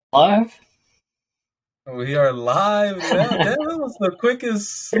Live? We are live now. That was the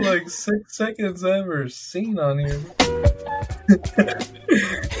quickest 6 seconds I ever seen on here.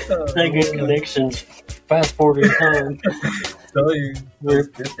 Thank good connections. Fast forward in time. Tell you, We're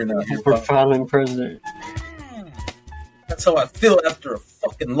different out here. filing president. That's how I feel after a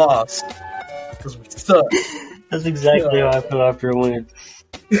fucking loss. Because we suck. That's exactly how I feel after a win.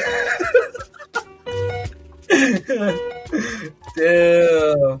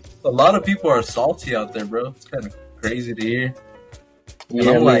 Damn. A lot of people are salty out there, bro. It's kind of crazy to hear. And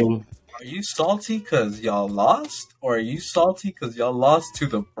Yeah, I'm like, man. are you salty because y'all lost? Or are you salty because y'all lost to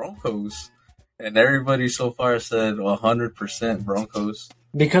the Broncos? And everybody so far said 100% Broncos.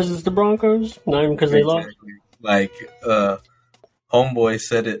 Because it's the Broncos? Not even because they lost? Like, homeboy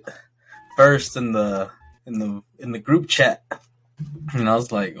said it first in the group chat. And I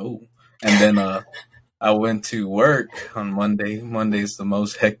was like, oh. And then I went to work on Monday. Monday's the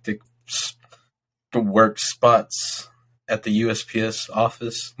most hectic work spots at the USPS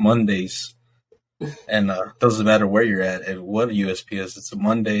office. Mondays. And doesn't matter where you're at what USPS. It's a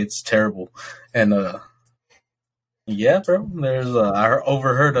Monday. It's terrible. And yeah, bro. There's I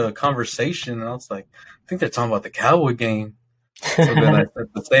overheard a conversation, and I was like, I think they're talking about the Cowboy game. So then I said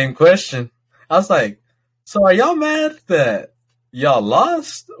the same question. I was like, so are y'all mad that y'all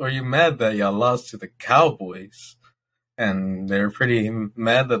lost, or are you mad that y'all lost to the Cowboys? And they're pretty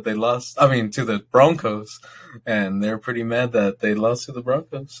mad that they lost. I mean, to the Broncos, and they're pretty mad that they lost to the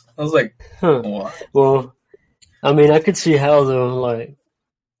Broncos. I was like, what? Well, I mean, I could see how though. Like,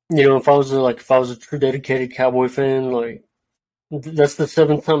 you know, if I was a true dedicated Cowboy fan, like that's the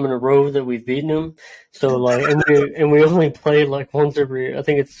 7th time in a row that we've beaten them. So like, and we only play like once every. I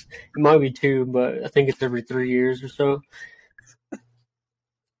think it might be 2, but I think it's every 3 years or so.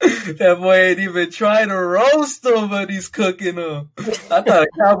 That boy ain't even trying to roast him, but he's cooking him. I thought a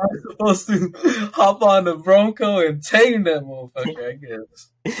Cowboy was supposed to hop on the Bronco and tame that motherfucker, I guess.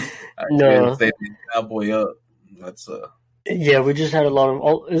 No. They beat Cowboy up. That's Yeah, we just had a lot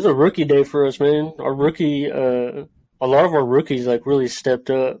of. It was a rookie day for us, man. Our rookie, a lot of our rookies like really stepped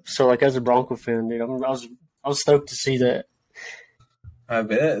up. So like as a Bronco fan, dude, I was stoked to see that. I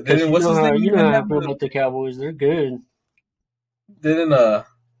bet. What's his name? You know how I feel about the Cowboys. They're good. Didn't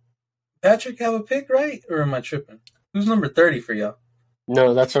Patrick have a pick, right? Or am I tripping? Who's number 30 for y'all?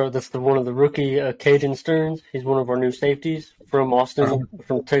 No, that's the one of the rookie, Caden Stearns. He's one of our new safeties from Austin,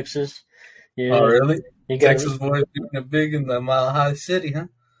 from Texas. Yeah. Oh, really? Texas boy doing it big in the Mile High City, huh?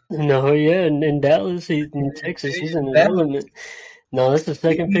 No, yeah, in Dallas, in Texas, he's in his element. No, that's the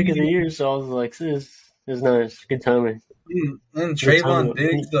second pick of the year, so I was like, this is nice. Good timing. And Trayvon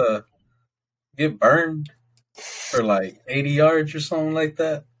Diggs get burned for like 80 yards or something like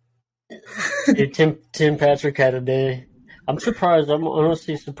that. Yeah, Tim Patrick had a day. I'm surprised. I'm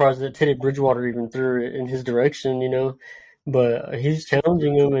honestly surprised that Teddy Bridgewater even threw it in his direction, you know. But he's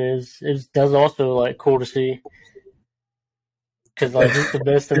challenging him, and that's also like cool to see because like he's the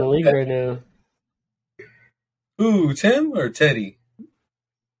best in the league right now. Who, Tim or Teddy?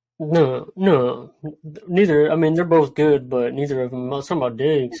 No, neither. I mean, they're both good, but neither of them. I'm talking about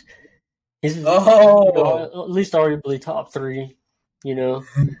Diggs. He's at least arguably top 3, you know.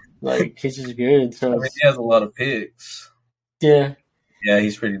 Like, he's just good. So I mean, he has a lot of picks. Yeah. Yeah,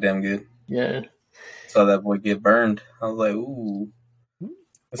 he's pretty damn good. Yeah. Saw that boy get burned. I was like, ooh.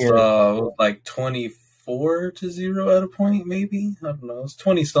 Like 24-0 at a point, maybe? I don't know. It was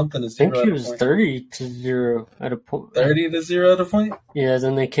 20-something to 0 I think he was 30-0 at a point. 30-0 at a point? Yeah,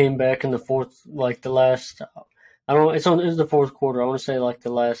 then they came back in the fourth, like the last, I don't know, it was the fourth quarter. I want to say like the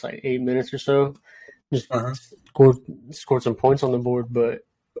last 8 minutes or so. Just scored some points on the board, but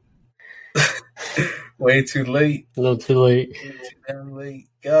way too late. A little too late. Too damn late.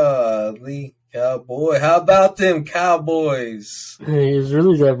 Golly, Cowboy. How about them Cowboys? It was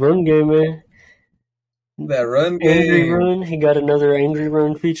really that run game, man. That run game. Angry run. He got another angry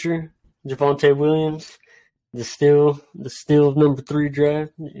run feature. Javonte Williams, the steal of number 3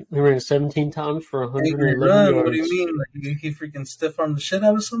 draft. He ran 17 times for 111 yards. What do you mean? Like he freaking stiff-armed the shit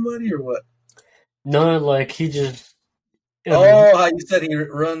out of somebody or what? No, like he just. How you said he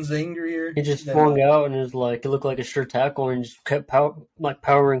runs angrier? He just swung out and it looked like a sure tackle and just kept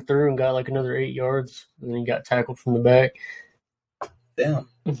powering through and got like another 8 yards and then he got tackled from the back. Damn.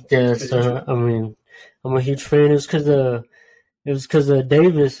 Yeah, so I mean, I'm a huge fan. It was because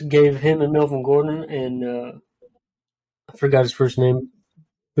Davis gave him and Melvin Gordon and I forgot his first name,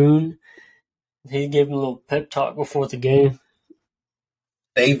 Boone. He gave him a little pep talk before the game.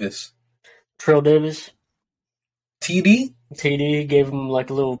 Davis. Trail Davis. TD gave him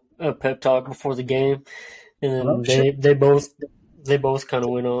like a little pep talk before the game, and then they both they both kind of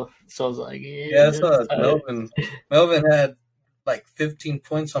went off. So I was like, Yeah, I yeah, saw Melvin. Melvin had like 15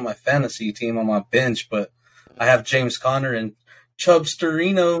 points on my fantasy team on my bench, but I have James Conner and Chubb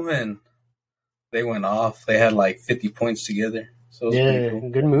Storino, and they went off. They had like 50 points together, so it was pretty yeah, cool.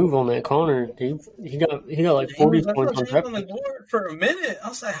 good move on that Connor. He got like 40 James, I saw points on James on the DraftKings. board for a minute. I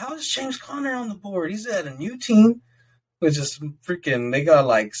was like, how is James Conner on the board? He's at a new team, which is freaking, they got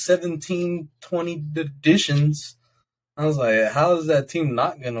like 17, 20 additions. I was like, how is that team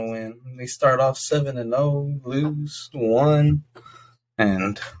not going to win? They start off 7-0, lose 1,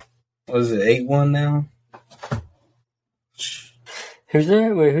 and what is it, 8-1 now? Who's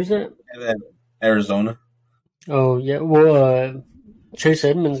that? Wait, who's that? And then Arizona. Oh yeah, well, Chase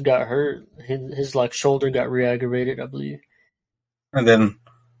Edmonds got hurt. His like shoulder got re-aggravated, I believe. And then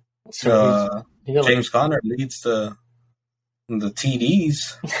He got James Conner leads the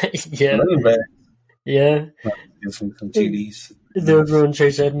TDs. yeah, Running back. yeah. Get some TDs. They were throwing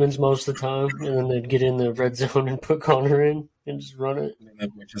Chase Edmonds most of the time, and then they'd get in the red zone and put Connor in and just run it. And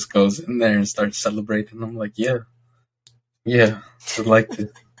then he just goes in there and starts celebrating. I'm like, yeah. I like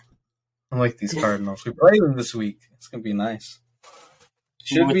these Cardinals. We play them this week. It's gonna be nice.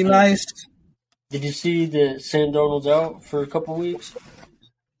 Should be nice. Did you see that Sam Darnold's out for a couple weeks?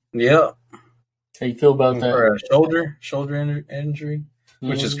 Yeah. How you feel about that? For a shoulder injury,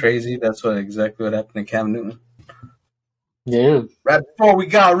 which is crazy. That's exactly what happened to Cam Newton. Yeah. Right before we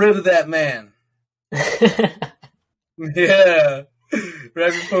got rid of that man. Yeah.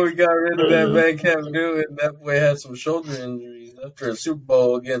 Right before we got rid of that man, Cam Newton, that boy had some shoulder injuries after a Super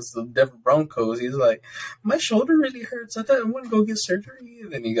Bowl against the Denver Broncos. He's like, my shoulder really hurts. I thought I want to go get surgery.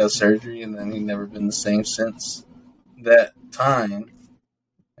 And then he got surgery, and then he's never been the same since that time.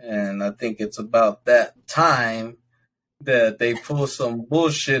 And I think it's about that time that they pull some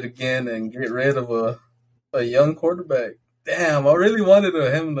bullshit again and get rid of a young quarterback. Damn, I really wanted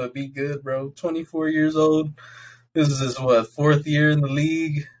him to be good, bro. 24 years old. This is his, fourth year in the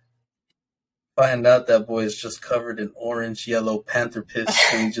league. Find out that boy is just covered in orange, yellow panther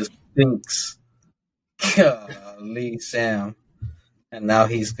piss, and he just stinks. Golly, Sam. And now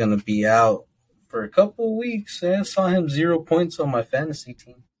he's going to be out for a couple of weeks. I saw him 0 points on my fantasy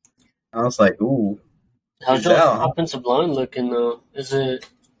team. I was like, ooh. How's your offensive line looking, though? Is it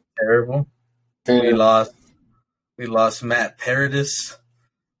terrible? Damn. We lost Matt Paradis,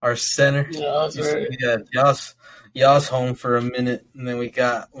 our center. Yeah, that's right. We got Yas home for a minute, and then we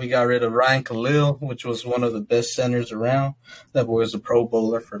got rid of Ryan Khalil, which was one of the best centers around. That boy was a Pro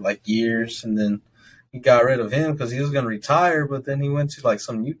Bowler for like years, and then we got rid of him because he was going to retire, but then he went to like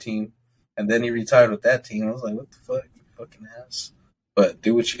some new team, and then he retired with that team. I was like, what the fuck, you fucking ass. But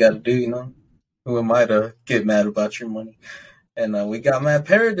do what you got to do, you know. Who am I to get mad about your money? And we got Matt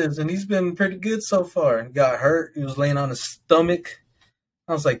Paradis, and he's been pretty good so far. He got hurt. He was laying on his stomach.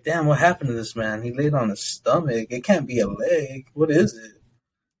 I was like, damn, what happened to this man? He laid on his stomach. It can't be a leg. What is it?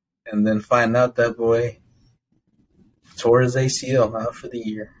 And then find out that boy tore his ACL out for the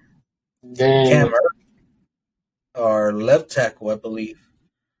year. Damn. Cam Erving, our left tackle, I believe,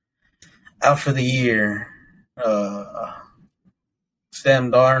 out for the year.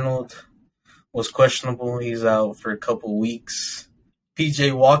 Sam Darnold was questionable. He's out for a couple weeks.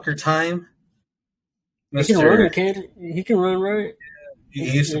 PJ Walker time. He can run, kid. He can run, right? He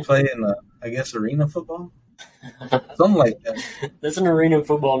used to play in, I guess, arena football. Something like that. That's an arena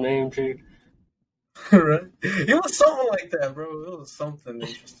football name, too. Right? It was something like that, bro. It was something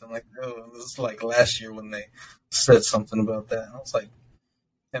interesting. Like, it was like last year when they said something about that. I was like,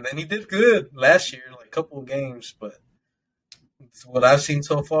 and then he did good last year, like a couple of games, but it's what I've seen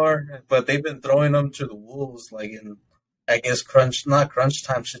so far. But they've been throwing them to the Wolves, like in, I guess, not crunch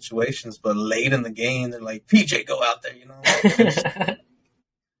time situations, but late in the game. They're like, PJ, go out there, you know?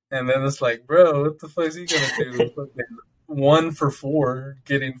 And then it's like, bro, what the fuck is he going to do? Fucking 1 for 4,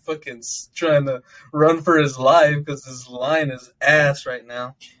 getting fucking trying to run for his life because his line is ass right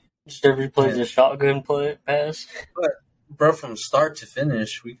now. Just every play a shotgun pass. But, bro, from start to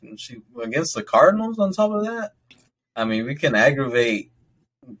finish, we can see against the Cardinals on top of that. I mean, we can aggravate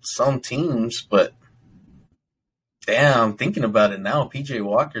some teams, but damn, thinking about it now, PJ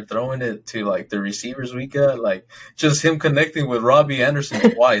Walker throwing it to like the receivers we got, like just him connecting with Robbie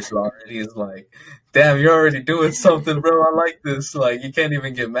Anderson twice already is like, damn, you're already doing something, bro. I like this. Like, you can't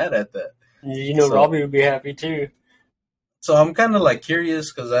even get mad at that. You know, so, Robbie would be happy too. So I'm kind of like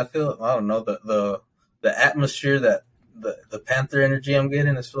curious because I feel, I don't know, the atmosphere that the Panther energy I'm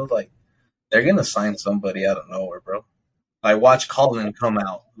getting is feel like they're gonna sign somebody out of nowhere, bro. Like, watch Colin come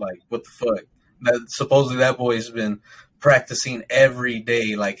out. Like, what the fuck? Supposedly that boy's been practicing every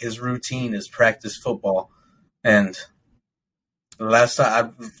day. Like, his routine is practice football. And The last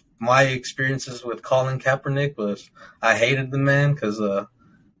time, my experiences with Colin Kaepernick was I hated the man because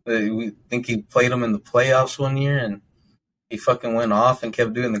we think he played him in the playoffs one year, and he fucking went off and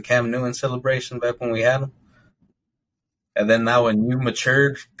kept doing the Cam Newton celebration back when we had him. And then now when you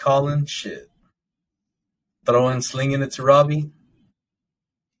matured, Colin, shit. Slinging it to Robbie.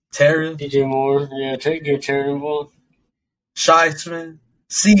 Terry. DJ Moore. Yeah, get Terry involved. Scheissman.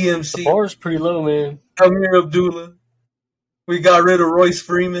 CMC. The bar is pretty low, man. Amir Abdullah. We got rid of Royce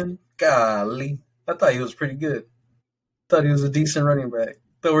Freeman. Golly. I thought he was pretty good. Thought he was a decent running back.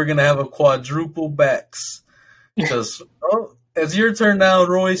 Thought we were going to have a quadruple backs. Because, it's your turn now,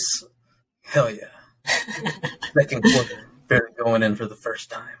 Royce. Hell yeah. Second quarter. Barely going in for the first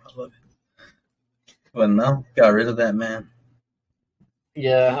time. I love it. But no, got rid of that man.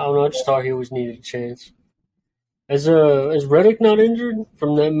 Yeah, I don't know. I just thought he always needed a chance. Is Reddick not injured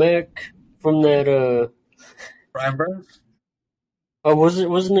from that Brian Burns? Oh,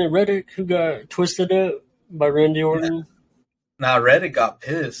 wasn't it Reddick who got twisted up by Randy Orton? Nah, Reddick got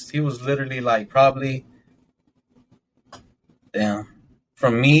pissed. He was literally like probably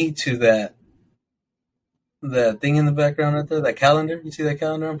from me to that thing in the background right there, that calendar. You see that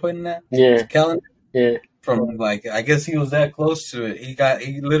calendar I'm pointing at? Yeah. Calendar? Yeah. From like, I guess he was that close to it.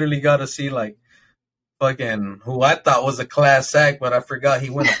 He literally got to see like fucking who I thought was a class act, but I forgot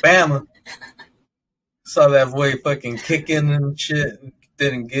he went to Bama. Saw that boy fucking kicking and shit,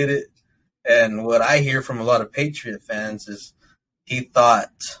 didn't get it. And what I hear from a lot of Patriot fans is he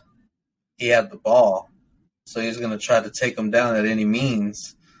thought he had the ball, so he's gonna try to take him down at any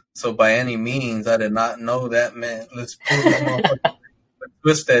means. So by any means, I did not know that meant let's pull this motherfucker,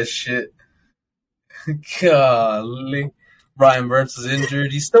 twist that shit. Golly. Brian Burns is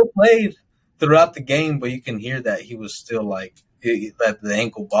injured. He still played throughout the game, but you can hear that he was still like that the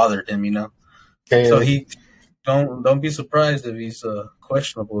ankle bothered him, you know. Damn. So he don't be surprised if he's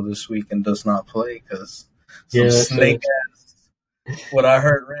questionable this week and does not play because some snake ass. What I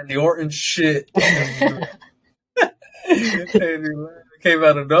heard, Randy Orton shit. Came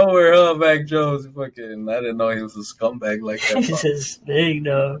out of nowhere, huh, Mac Jones? Fucking, I didn't know he was a scumbag like that. He's a snake,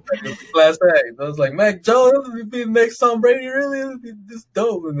 dog. Class act. I was like, Mac Jones, this would be the next Tom Brady, really? It would be this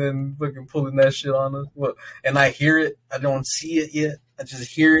dope. And then fucking pulling that shit on us. And I hear it. I don't see it yet. I just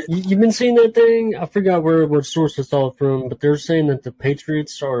hear it. You've been seeing that thing? I forgot what source it's all from, but they're saying that the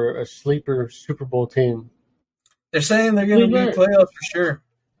Patriots are a sleeper Super Bowl team. They're saying they're going to be playoffs for sure.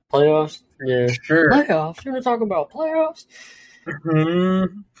 Playoffs? Yeah. Sure. Playoffs? You're going to talk about playoffs?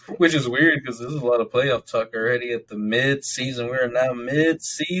 Mm-hmm. Which is weird because there's a lot of playoff talk already at the mid-season. We're now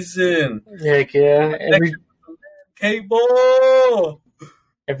mid-season. Heck yeah. K-Ball.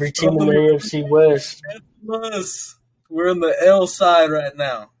 Every team in the AFC West. We're in the L side right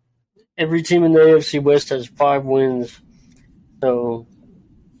now. Every team in the AFC West has 5 wins. So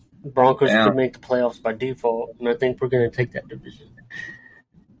Broncos could make the playoffs by default, and I think we're going to take that division.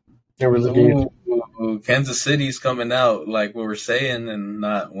 I really do. Kansas City's coming out like we were saying and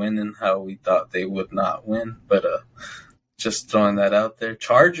not winning how we thought they would not win. But just throwing that out there.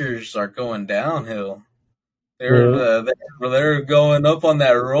 Chargers are going downhill. They're going up on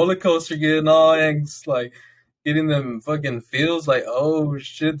that roller coaster, getting all angst, like getting them fucking feels like, oh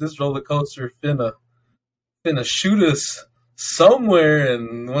shit, this roller coaster finna shoot us somewhere.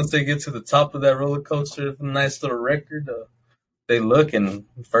 And once they get to the top of that roller coaster, nice little record. They look in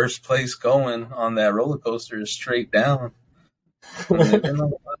first place going on that roller coaster is straight down.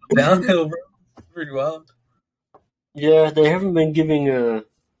 Downhill, bro. Pretty wild. Yeah, they haven't been giving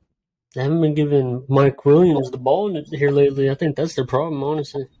Mike Williams the ball here lately. I think that's their problem,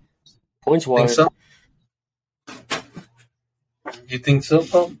 honestly. Points wise. Think so? You think so,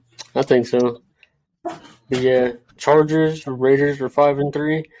 Paul? I think so. But yeah, Chargers, Raiders are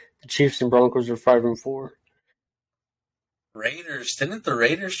 5-3. The Chiefs and Broncos are 5-4. Raiders. Didn't the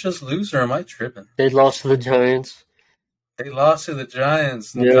Raiders just lose, or am I tripping? They lost to the Giants. They lost to the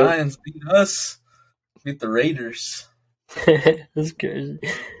Giants. The Giants beat us. Beat the Raiders. That's crazy.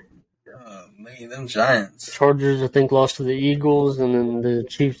 Man, them Giants. Chargers, I think, lost to the Eagles, and then the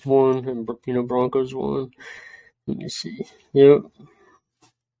Chiefs won, and Broncos won. Let me see. Yep.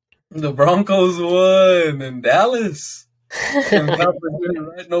 The Broncos won in Dallas.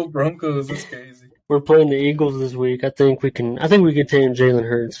 No Broncos. That's crazy. We're playing the Eagles this week. I think we can tame Jalen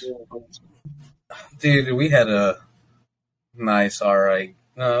Hurts. Dude, we had a nice, all right.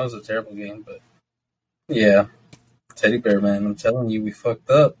 No, it was a terrible game, but yeah. Teddy Bear, man, I'm telling you, we fucked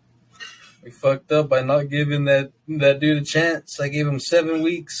up. We fucked up by not giving that dude a chance. I gave him 7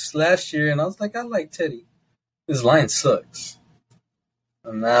 weeks last year, and I was like, I like Teddy. His line sucks.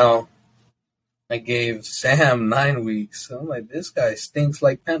 And now I gave Sam 9 weeks. I'm like, this guy stinks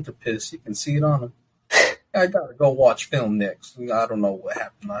like panther piss. You can see it on him. I gotta go watch film next. I don't know what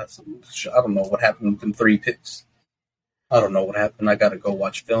happened. I don't know what happened with them 3 picks. I don't know what happened. I gotta go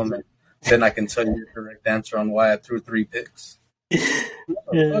watch film, and then I can tell you the correct answer on why I threw 3 picks.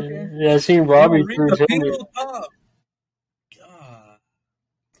 Yeah, I seen Robbie threw the field, Pop. God.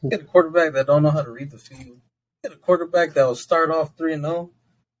 Get a quarterback that don't know how to read the field. Get a quarterback that will start off 3-0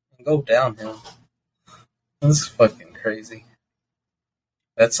 and go downhill. This is fucking crazy.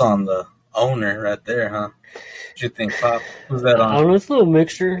 That's on the owner right there, huh? What you think, Pop? Who's that on? I don't know. It's a little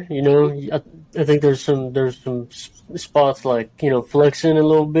mixture, you know. I think there's some spots like, you know, flexing a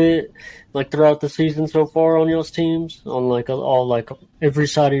little bit, like throughout the season so far on y'all's teams, on like all like every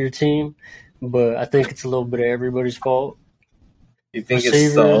side of your team. But I think it's a little bit of everybody's fault. You think Receivers,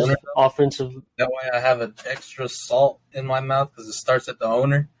 it's the owner? Offensive. That way I have an extra salt in my mouth because it starts at the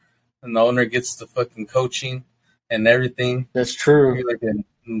owner, and the owner gets the fucking coaching and everything. That's true. Like a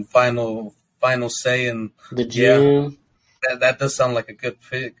final say, and the GM. Yeah, that does sound like a good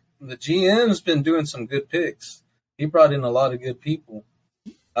pick. The GM's been doing some good picks. He brought in a lot of good people.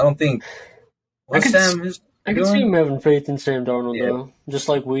 I don't think I can see him having faith in Sam Darnold, though, just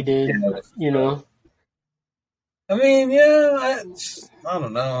like we did. You know. I mean, I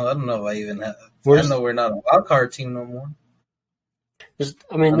don't know. I don't know if I even have. I know we're not a wild card team no more. There's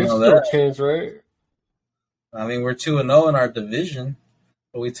still a chance, right? I mean, we're 2-0 in our division,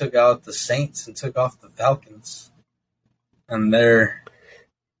 but we took out the Saints and took off the Falcons, and they're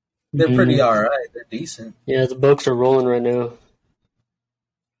pretty all right. They're decent. Yeah, the Bucs are rolling right now.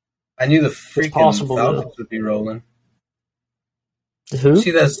 I knew the freaking Falcons would be rolling. Who?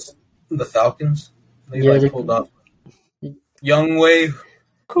 See, that's the Falcons. They pulled off Young Wei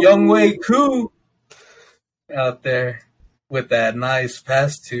Koo out there with that nice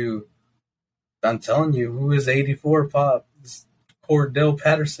pass to. I'm telling you, who is 84, Pop? This Cordell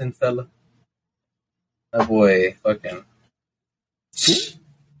Patterson fella. That boy fucking.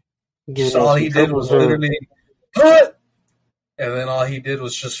 All he did was literally put, and then all he did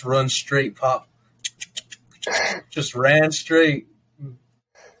was just run straight, Pop. Just ran straight,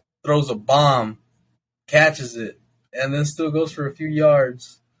 throws a bomb, catches it, and then still goes for a few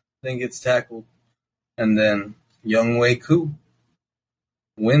yards, then gets tackled, and then Young Wei Koo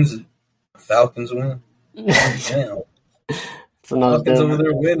wins it. Falcons win. Damn. Falcons over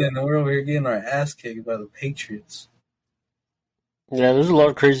there winning, and we're over here getting our ass kicked by the Patriots. Yeah, there's a lot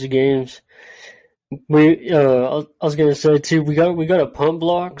of crazy games. I was gonna say too, we got a punt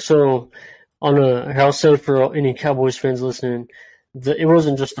block. So I'll say for any Cowboys fans listening, it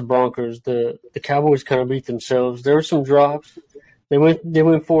wasn't just the Broncos. The Cowboys kind of beat themselves. There were some drops. They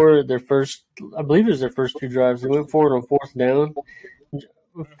went for their first, I believe it was their first 2 drives. They went for it on 4th down,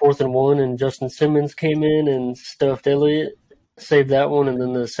 4th and 1, and Justin Simmons came in and stuffed Elliott, saved that one, and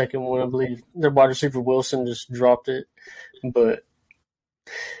then the second one, I believe their wide receiver Wilson just dropped it. But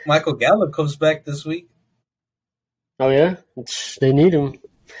Michael Gallup comes back this week. Oh yeah, they need him.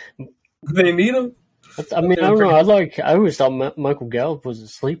 They need him. I mean, I don't know. I always thought Michael Gallup was a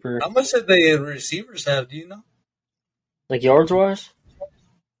sleeper. How much did the receivers have? Do you know? Like yards wise?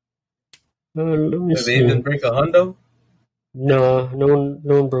 Let me see. They even break 100? No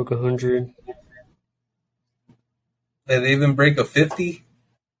one broke 100. Did they even break a 50?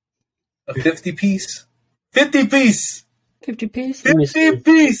 A 50 piece? 50 piece! 50 piece? 50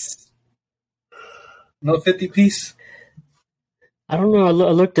 piece! No 50 piece? I don't know. I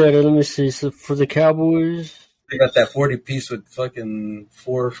looked at it. Let me see. So for the Cowboys, they got that 40 piece with fucking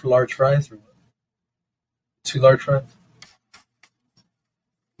 4 large fries or what? 2 large fries?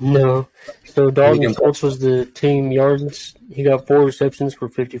 No. So Dalton Schultz was the team yards. He got 4 receptions for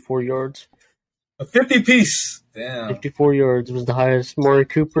 54 yards. A 50 piece. Damn. 54 yards was the highest. Maury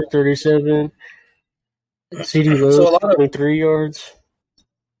Cooper 37. CD Lowe 23 yards.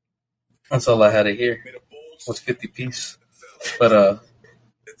 That's all I had to hear. Was 50 piece. But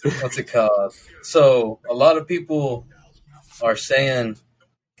what's it called? So a lot of people are saying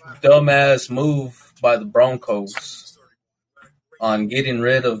dumbass move by the Broncos on getting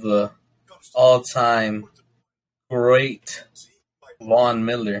rid of the all-time great Von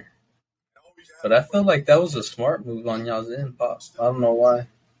Miller. But I feel like that was a smart move on y'all's end, Pop. I don't know why.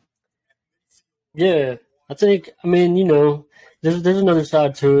 Yeah, I mean, you know, there's another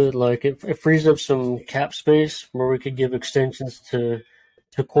side to it. Like, it frees up some cap space where we could give extensions to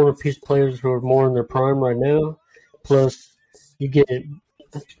quarter piece players who are more in their prime right now. Plus, you get,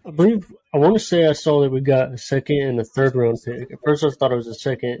 I want to say I saw that we got a 2nd and a 3rd round pick. At first, I thought it was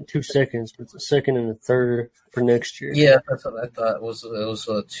 2 seconds, but it's a 2nd and a 3rd for next year. Yeah, that's what I thought. It was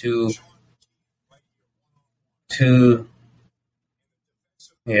 2 2.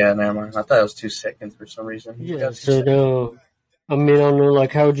 Yeah, never mind. I thought it was 2 seconds for some reason. Yeah, so now, I mean, I don't know,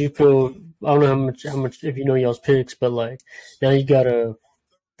 like, how would you feel? I don't know how much, if you know y'all's picks, but like, now you got a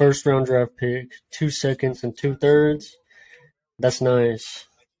first round draft pick, 2 seconds and 2/3. That's nice.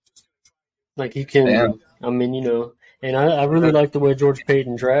 Like, you Damn. can, I mean, and I really like the way George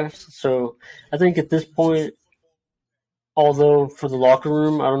Payton drafts. So I think at this point, although for the locker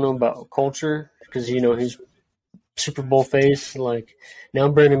room, I don't know about culture because, he's Super Bowl face. Like, now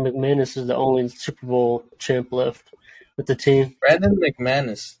Brandon McManus is the only Super Bowl champ left with the team. Brandon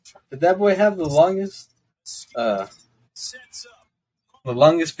McManus. Did that boy have the longest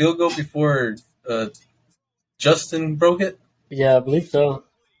field goal before Justin broke it? Yeah, I believe so.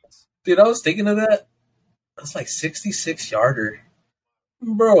 Dude, I was thinking of that. That's like 66-yarder.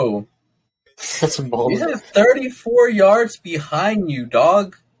 Bro. That's a ball. You have 34 yards behind you,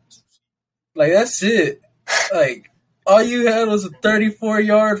 dog. Like, that's it. Like, all you had was a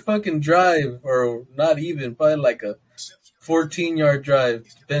 34-yard fucking drive. Or not even. Probably like a 14-yard drive.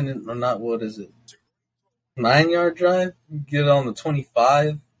 Depending on not, what is it? 9-yard drive? You get it on the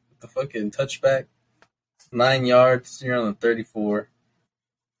 25 with the fucking touchback. 9 yards. You're on the 34.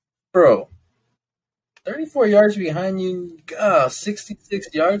 Bro. 34 yards behind you,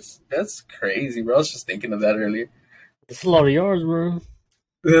 66 yards? That's crazy, bro. I was just thinking of that earlier. It's a lot of yards, bro.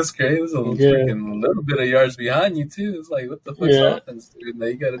 That's crazy. It's a freaking little bit of yards behind you, too. It's like, what the fuck's offense, dude? Now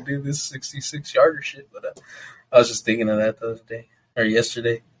you got to do this 66-yarder shit. But I was just thinking of that the other day, or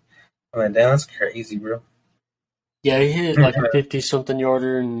yesterday. I'm like, damn, that's crazy, bro. Yeah, he hit like a 50-something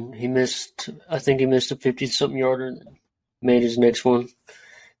yarder, and I think he missed a 50-something yarder and made his next one.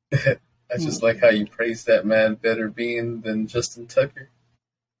 I just like how you praise that man better being than Justin Tucker.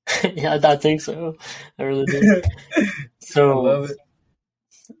 Yeah, I think so. I really do. So, I love it.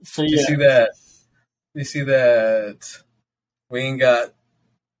 So You see that we ain't got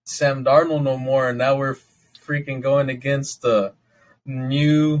Sam Darnold no more, and now we're freaking going against the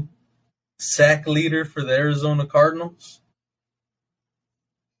new sack leader for the Arizona Cardinals,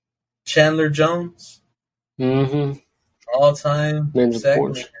 Chandler Jones. Mm-hmm. All-time sack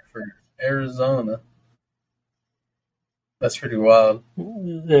leader for Arizona. That's pretty wild.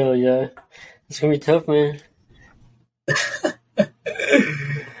 Hell yeah. It's going to be tough, man.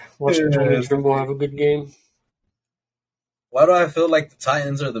 Watch Tony Trimble have a good game. Why do I feel like the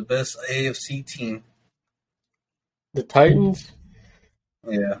Titans are the best AFC team? The Titans?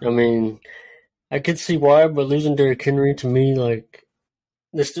 Yeah. I mean, I could see why, but losing Derrick Henry to me, like,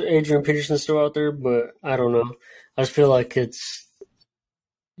 Adrian Peterson's still out there, but I don't know. I just feel like it's,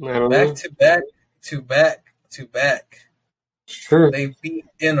 I don't know. Back to back. Sure. They beat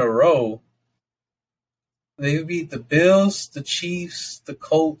in a row. They beat the Bills, the Chiefs, the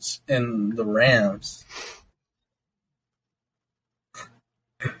Colts, and the Rams.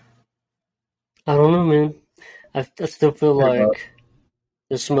 I don't know, man. I still feel like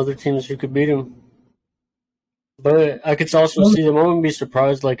there's some other teams who could beat them. But I could also see them. I wouldn't be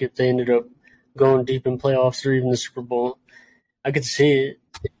surprised, like, if they ended up going deep in playoffs or even the Super Bowl. I could see it,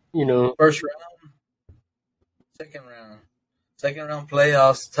 First round, second round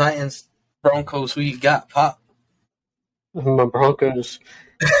playoffs, Titans, Broncos. Who you got, Pop? My Broncos.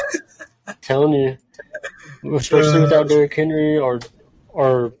 Telling you, especially without Derrick Henry,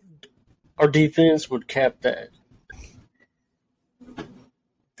 our defense would cap that.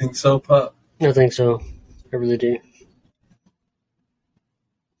 Think so, Pop? I think so. I really do.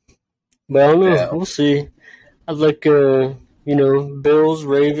 But I don't know. Yeah. We'll see. I'd like, Bills,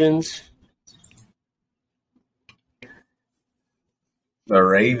 Ravens. The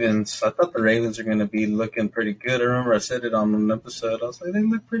Ravens. I thought the Ravens are going to be looking pretty good. I remember I said it on an episode. I was like, they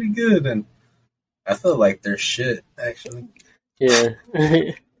look pretty good. And I feel like they're shit, actually. Yeah.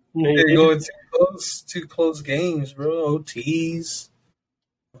 They're going too close games, bro. OTs.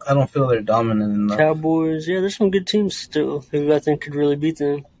 I don't feel they're dominant enough. Cowboys. Yeah, there's some good teams still who I think could really beat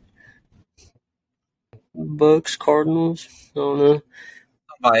them. Bucks, Cardinals. I don't know. Talking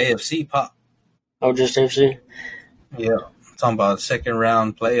about AFC, Pop. Oh, just AFC? Yeah. Talking about a second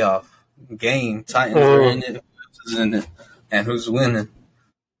round playoff game. Titans are in it. Who's in it? And who's winning?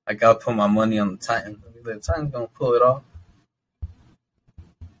 I got to put my money on the Titans. The Titans going to pull it off.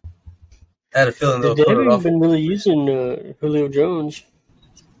 I had a feeling they'll pull it off. They haven't been really using Julio Jones.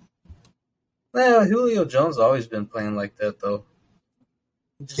 Yeah, Julio Jones always been playing like that, though.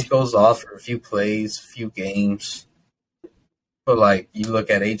 He just goes off for a few plays, a few games. But, like, you look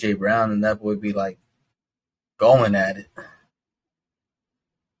at A.J. Brown, and that boy be, like, going at it.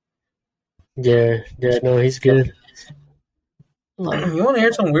 Yeah, no, he's good. You want to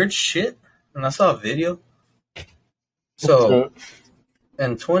hear some weird shit? And I saw a video. So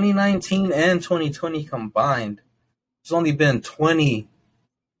in 2019 and 2020 combined, there's only been 20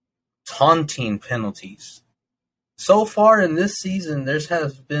 taunting penalties. So far in this season, there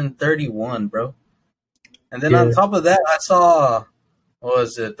has been 31, bro. And then on top of that, I saw, what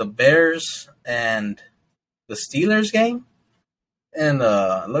was it, the Bears and the Steelers game? And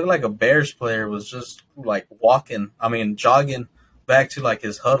it looked like a Bears player was just like jogging back to like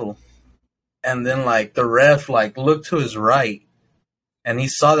his huddle. And then like the ref like looked to his right and he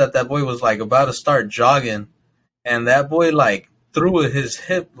saw that boy was like about to start jogging. And that boy like threw his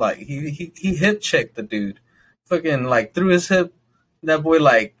hip, like he hip checked the dude. Fucking like threw his hip. That boy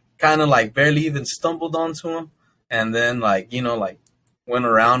like kind of like barely even stumbled onto him. And then like, like went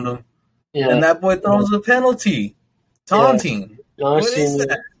around him. Yeah. And that boy throws a penalty. Taunting. Yeah. No, what is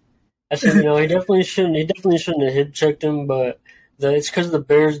that? I said, he definitely shouldn't. He definitely shouldn't have hip checked him. But it's because the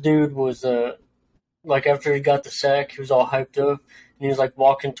Bears dude was like after he got the sack, he was all hyped up and he was like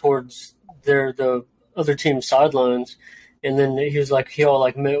walking towards the other team's sidelines, and then he all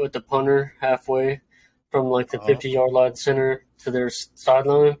like met with the punter halfway from like the 50-yard line center to their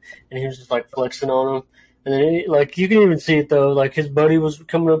sideline, and he was just like flexing on him. And then, like, you can even see it, though. Like, his buddy was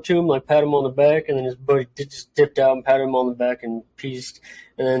coming up to him, like, pat him on the back, and then his buddy just dipped out and patted him on the back and peaced.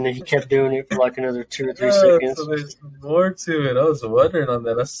 And then he kept doing it for, like, another 2 or 3 seconds. So there's more to it. I was wondering on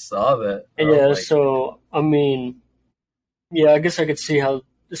that. I saw that. Yeah, so, I mean, yeah, I guess I could see how,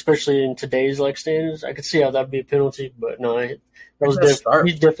 especially in today's, like, standards, I could see how that would be a penalty. But, no, he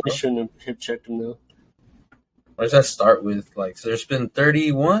definitely shouldn't have hip-checked him, though. Where does that start with? Like, so there's been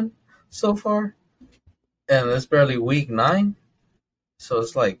 31 so far? And it's barely week 9. So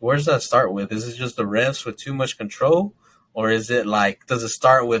it's like, where does that start with? Is it just the refs with too much control? Or is it like, does it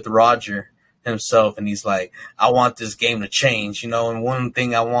start with Roger himself and he's like, I want this game to change, and one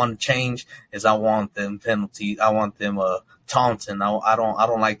thing I want to change is I want them penalties. I want them taunting. I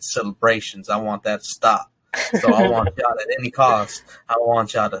don't like the celebrations. I want that to stop. So I want y'all at any cost. I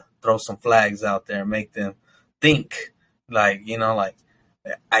want y'all to throw some flags out there and make them think like, like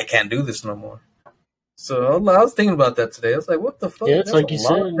I can't do this no more. So I was thinking about that today. I was like, what the fuck? Yeah, it's like you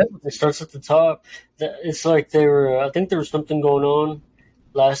said. It starts at the top. It's like I think there was something going on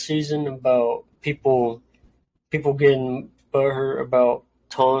last season about people getting butthurt about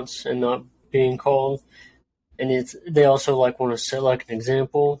taunts and not being called. And they also like want to set like an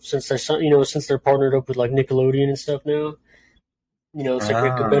example since they're partnered up with like Nickelodeon and stuff now. It's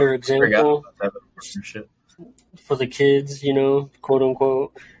like a better example for the kids, quote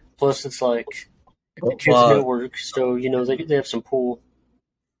unquote. Plus, it's like the kids network, so they have some pull.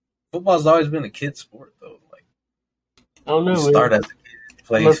 Football's always been a kid sport, though. Like, I don't know. Start as a kid,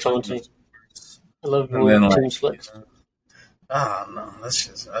 play. I love taunting. I love team flex. No, I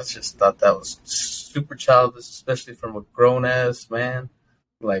just thought that was super childish, especially from a grown ass man.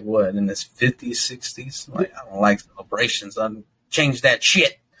 Like what in his 50s, 60s? Like I don't like celebrations. I'm change that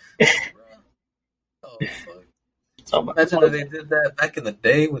shit. Oh fuck. Imagine if they did that back in the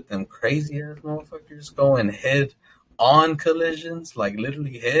day with them crazy ass motherfuckers going head on collisions, like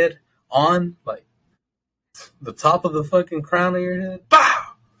literally head on, like the top of the fucking crown of your head.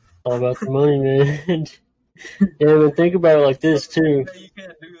 Pow! All about the money, man. Yeah, but think about it like this too. You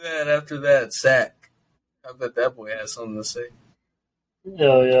can't do that after that sack. I bet that boy has something to say.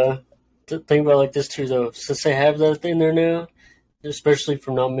 Oh yeah. Think about it like this too, though. Since they have that in there now, especially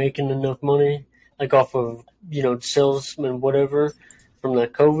from not making enough money, like off of salesmen, whatever, from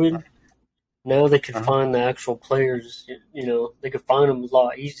that COVID. Now they could find the actual players. They could find them a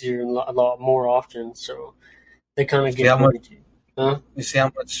lot easier and a lot more often. So they kind of get. You see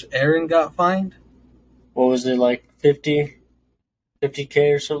how much Aaron got fined? What was it, like 50K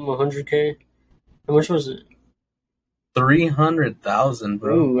or something? 100K? How much was it? 300,000,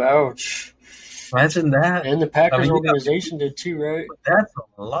 bro. Ooh, ouch! Imagine that. And the Packers organization did too, right? That's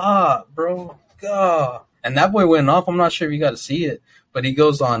a lot, bro. God. And that boy went off. I'm not sure if you got to see it, but he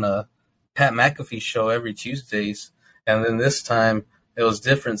goes on a Pat McAfee show every Tuesdays. And then this time it was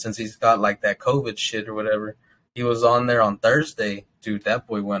different since he's got like that COVID shit or whatever. He was on there on Thursday. Dude, that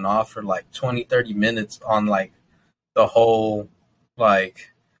boy went off for like 20, 30 minutes on like the whole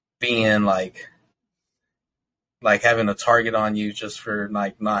like being like having a target on you just for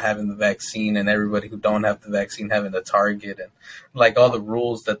like not having the vaccine and everybody who don't have the vaccine having a target and like all the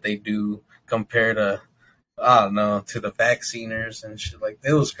rules that they do compared to, I don't know, to the vacciners and shit. Like,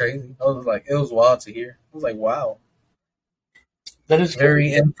 it was crazy. I was like, it was wild to hear. I was like, wow. That is very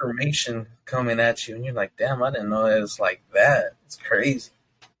crazy. Information coming at you. And you're like, damn, I didn't know it was like that. It's crazy.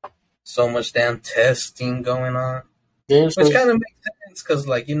 So much damn testing going on. Which kind of makes sense because,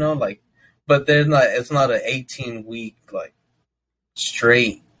 like, like but they're not. It's not an 18-week like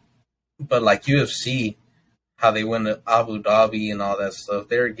straight. But like UFC, how they went to Abu Dhabi and all that stuff,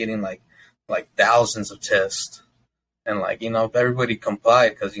 they were getting like thousands of tests, and like everybody complied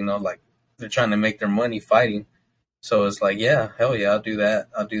because like they're trying to make their money fighting. So it's like, yeah, hell yeah, I'll do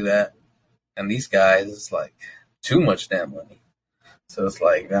that. And these guys, it's like too much damn money. So it's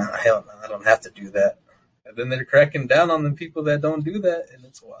like, nah, hell no, I don't have to do that. And then they're cracking down on the people that don't do that, and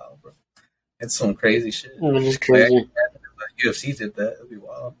it's wild, bro. It's some crazy shit. It is crazy. Like, UFC did that. It'd be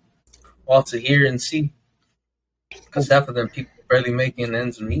wild. Wild to hear and see. Because half of them people barely making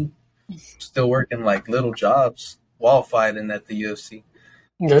ends meet. Still working like little jobs while fighting at the UFC.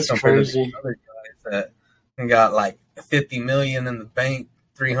 That's crazy. Other guys that got like 50 million in the bank,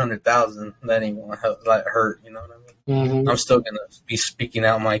 300,000. That ain't gonna hurt. You know what I mean? Mm-hmm. I'm still gonna be speaking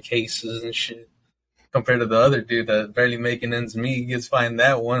out my cases and shit. Compared to the other dude that barely making ends meet, he gets fined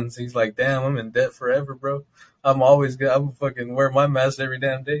that once. He's like, damn, I'm in debt forever, bro. I'm always good. I'm fucking wear my mask every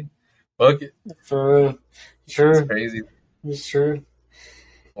damn day. Fuck it. For real. Sure. It's crazy. It's true.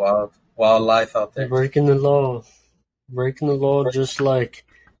 Wild life out there. Breaking the law. Just like,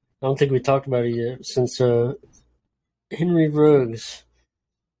 I don't think we talked about it yet, since Henry Ruggs.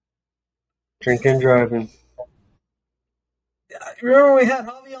 Drinking and driving. Remember we had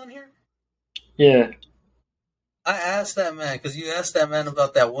Javi on here? Yeah. I asked that man, because you asked that man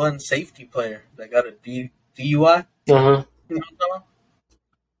about that one safety player that got a DUI. Uh-huh. You know what I'm talking about?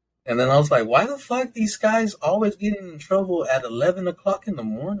 And then I was like, why the fuck these guys always getting in trouble at 11 o'clock in the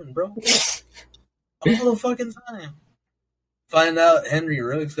morning, bro? All the fucking time. Find out Henry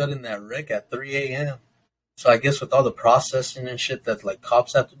Ruggs got in that wreck at 3 a.m. So I guess with all the processing and shit that like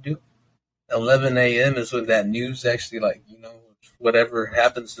cops have to do, 11 a.m. is when that news actually whatever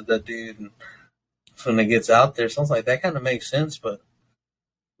happens to that dude, and when it gets out there. Sounds like that kind of makes sense, but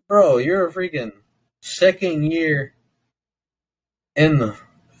bro, you're a freaking second year in the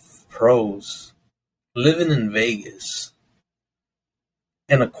pros, living in Vegas,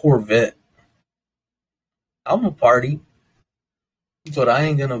 in a Corvette. I'm a party, but I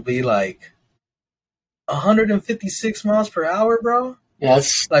ain't gonna be like 156 miles per hour, bro.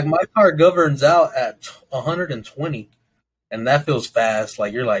 Yes. Like my car governs out at 120, and that feels fast.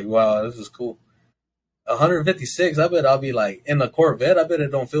 Like you're like, wow, this is cool. 156, I bet I'll be like in a Corvette. I bet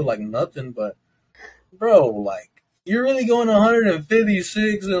it don't feel like nothing, but bro, like you're really going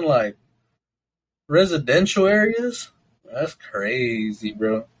 156 in like residential areas? That's crazy,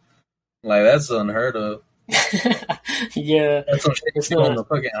 bro. Like that's unheard of. Yeah. That's some shit on the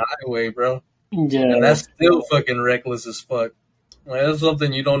fucking highway, bro. Yeah. And that's still fucking reckless as fuck. Like that's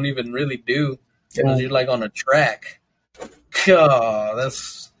something you don't even really do because you're like on a track. God,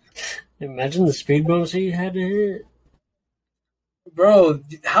 that's. Imagine the speed bumps he had to hit. Bro,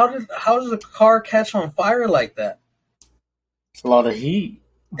 how does a car catch on fire like that? It's a lot of heat.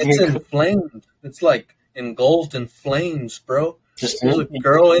 It's inflamed. It's like engulfed in flames, bro. There's a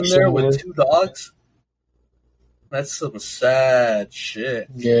girl in there with 2 dogs. That's some sad shit.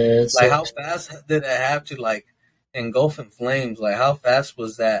 Yeah. Like how fast did it have to like engulf in flames? Like how fast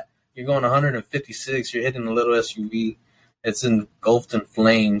was that? You're going 156. You're hitting a little SUV. It's engulfed in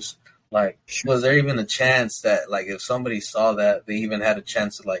flames. Like, was there even a chance that, like, if somebody saw that, they even had a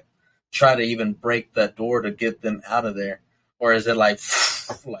chance to, like, try to even break that door to get them out of there? Or is it, like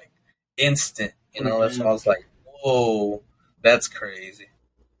instant? You know, that's why I was like, whoa, that's crazy.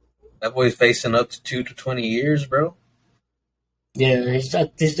 That boy's facing up to 2 to 20 years, bro. Yeah, I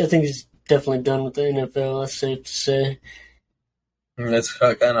think he's definitely done with the NFL, that's safe to say. It's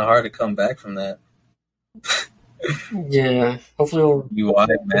kind of hard to come back from that. Yeah, hopefully we'll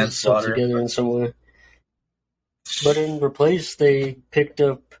manslaughter together in some way. But in replace, they picked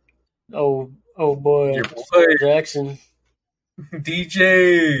up oh boy, your boy Jackson.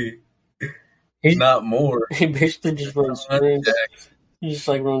 DJ. He's not more. He basically just runs sprints. He just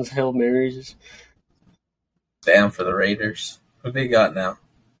like runs Hail Marys. Damn for the Raiders. Who they got now?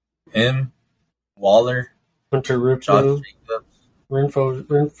 Him, Waller, Hunter Renfrow.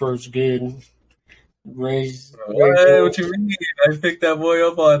 Renfrow's good. What you mean? I picked that boy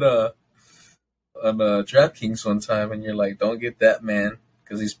up on DraftKings one time, and you're like, don't get that man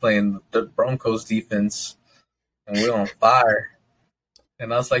because he's playing the Broncos defense, and we're on fire.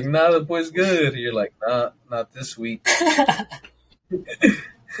 And I was like, nah, the boy's good. And you're like, nah, not this week.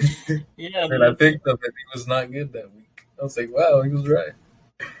 Yeah, and I picked him, and he was not good that week. I was like, wow, he was right.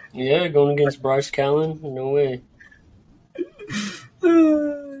 Yeah, going against Bryce Callen, no way.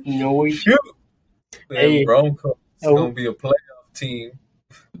 No way. Shoot. Hey, Bronco is going to be a playoff team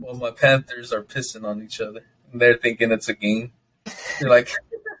while my Panthers are pissing on each other. And they're thinking it's a game. You're like,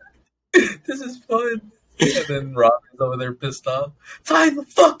 This is fun. And then Robin's over there pissed off. Tie the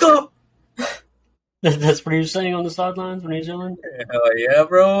fuck up! That's what he was saying on the sidelines when he was yelling? Hell yeah,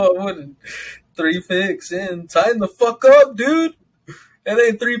 bro. I wouldn't. 3 picks in. Tie the fuck up, dude. That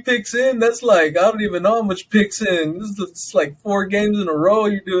ain't 3 picks in. That's like, I don't even know how much picks in. It's like 4 games in a row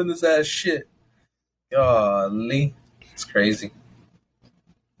you're doing this ass shit. Golly. It's crazy.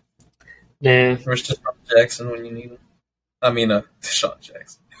 Yeah. Where's Deshaun Jackson when you need him? I mean, Deshaun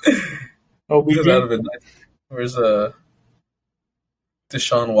Jackson. OBJ? That would have been nice. Where's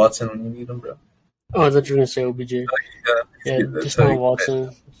Deshaun Watson when you need him, bro? Oh, I thought you were going to say OBJ. Yeah, Deshaun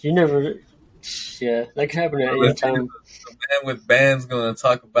Watson. You never... Yeah, that can happen at any time. The man with bands going to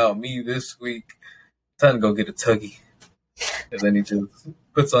talk about me this week. Time to go get a tuggy. And then he just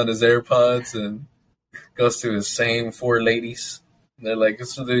puts on his AirPods and goes to his same 4 ladies. And they're like,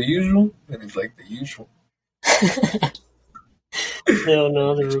 "Is the usual?" And he's like, "The usual." Hell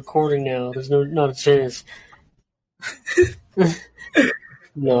no, they're recording now. There's not a chance.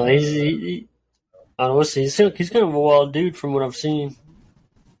 No, I don't know. He's kind of a wild dude from what I've seen.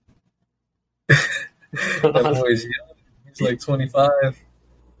 That boy's young. He's like 25.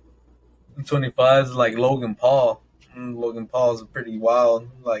 25 is like Logan Paul. Logan Paul is pretty wild,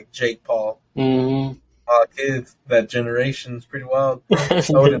 like Jake Paul. Mm-hmm. Kids, that generation is pretty wild.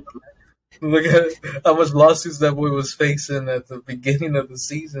 Look at how much lawsuits that boy was facing at the beginning of the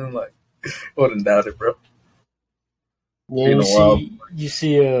season. Like, wouldn't doubt it, bro. Yeah, you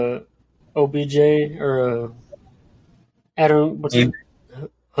see OBJ or Adam, what's it?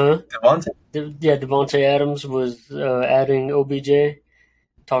 Huh? Devontae? Yeah, Devontae Adams was adding OBJ,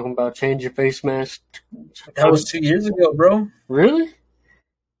 talking about change your face mask. That was 2 years ago, bro. Really?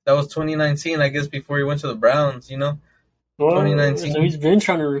 That was 2019, I guess, before he went to the Browns, you know? Well, 2019. So he's been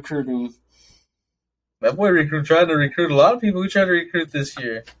trying to recruit him. That boy trying to recruit a lot of people. Who tried to recruit this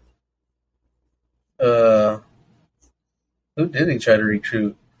year? Who did he try to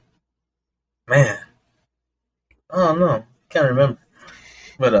recruit? Man. I don't know. Can't remember.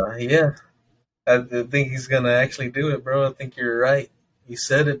 But, yeah. I think he's going to actually do it, bro. I think you're right. You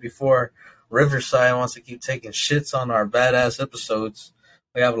said it before. Riverside wants to keep taking shits on our badass episodes.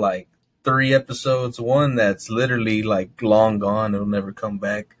 We have like 3 episodes. One that's literally like long gone. It'll never come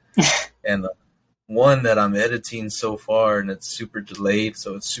back. And one that I'm editing so far, and it's super delayed,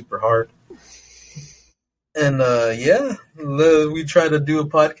 so it's super hard. And yeah, we tried to do a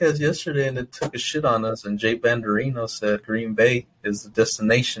podcast yesterday, and it took a shit on us. And Jay Banderino said Green Bay is the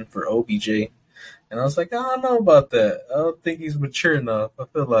destination for OBJ. And I was like, I don't know about that. I don't think he's mature enough. I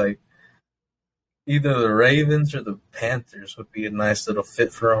feel like either the Ravens or the Panthers would be a nice little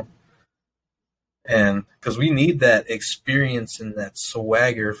fit for him. And because we need that experience and that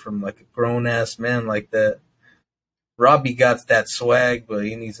swagger from like a grown-ass man like that. Robbie got that swag, but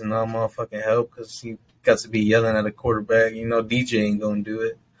he needs no motherfucking help because he got to be yelling at a quarterback. You know, DJ ain't going to do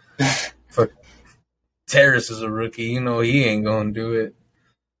it. Fuck. Terrace is a rookie. You know, he ain't going to do it.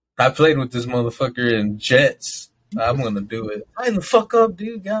 I played with this motherfucker in Jets. I'm going to do it. Line the fuck up,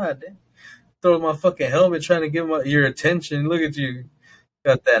 dude. God damn. Throw my fucking helmet trying to get your attention. Look at you.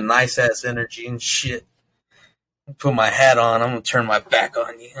 Got that nice ass energy and shit. Put my hat on. I'm going to turn my back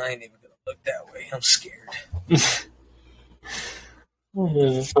on you. I ain't even going to look that way. I'm scared. But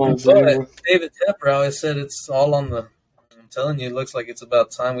David Tepper always said it's all on the. I'm telling you, it looks like it's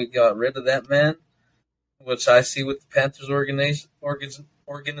about time we got rid of that man, which I see with the Panthers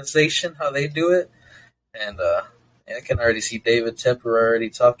organization how they do it, and I can already see David Tepper already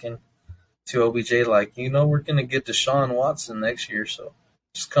talking to OBJ like, we're gonna get Deshaun Watson next year, so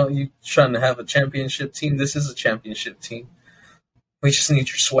just you trying to have a championship team. This is a championship team. We just need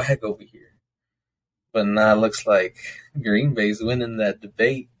your swag over here. But now it looks like Green Bay's winning that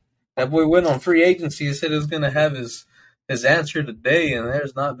debate. That boy went on free agency and said he was going to have his answer today, and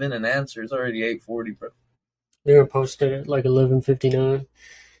there's not been an answer. It's already 8:40, bro. They were posted at like 11:59.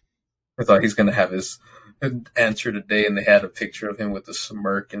 I thought he's going to have his answer today, and they had a picture of him with a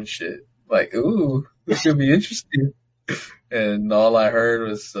smirk and shit. Like, ooh, this could be interesting. And all I heard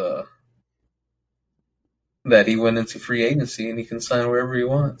was that he went into free agency and he can sign wherever he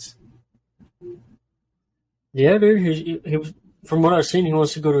wants. Yeah, dude. He was, from what I've seen, he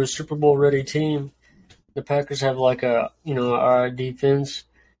wants to go to a Super Bowl ready team. The Packers have like a alright defense,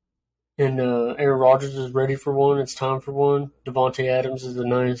 and Aaron Rodgers is ready for one. It's time for one. Devontae Adams is a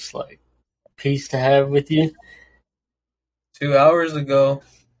nice piece to have with you. 2 hours ago,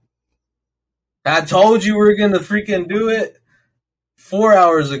 I told you we were gonna freaking do it. 4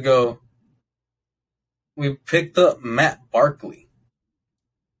 hours ago, we picked up Matt Barkley.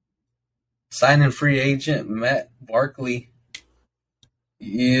 Signing free agent Matt Barkley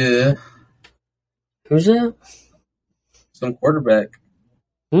Yeah, Who's that? some quarterback.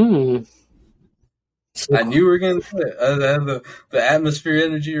 Hmm. I knew we were gonna do it. I had the atmosphere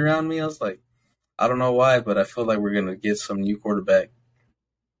energy around me. I was like, I don't know why, but I feel like we're gonna get some new quarterback.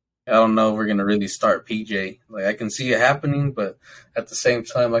 I don't know if we're gonna really start PJ. Like I can see it happening, but at the same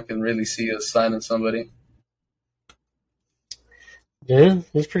time, I can really see us signing somebody. Yeah,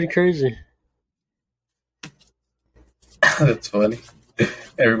 that's pretty crazy. That's funny.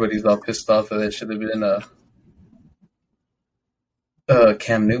 Everybody's all pissed off that it should have been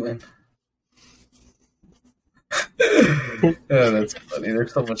Cam Newton. Oh, that's funny.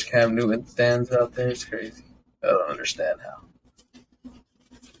 There's so much Cam Newton stands out there. It's crazy. I don't understand how.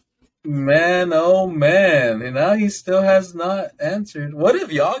 Man, oh man. And now he still has not answered. What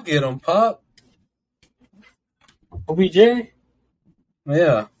if y'all get him, Pop? OBJ?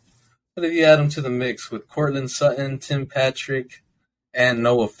 Yeah. What if you add him to the mix with Cortland Sutton, Tim Patrick, and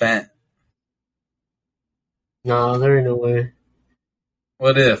Noah Fant? Nah, there ain't no way.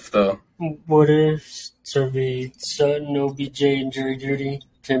 What if, though? What if so it'd be Sutton, OBJ, and Jerry Judy,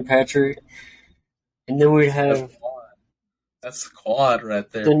 Tim Patrick, and then we'd have That's quad right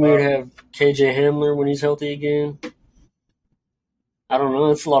there. then Pop. we'd have KJ Hamler when he's healthy again. I don't know.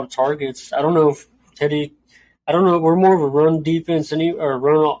 That's a lot of targets. I don't know if Teddy. I don't know. We're more of a run defense or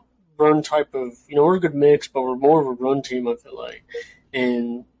run type of. We're a good mix, but we're more of a run team. I feel like,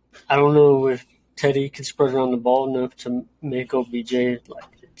 and I don't know if Teddy can spread around the ball enough to make OBJ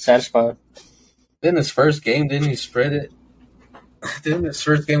satisfied. Then his first game, didn't he spread it? Didn't his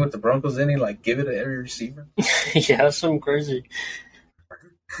first game with the Broncos, didn't he give it to every receiver? Yeah, that's something crazy.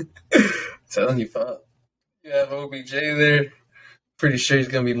 Telling you, Pop. You have OBJ there. Pretty sure he's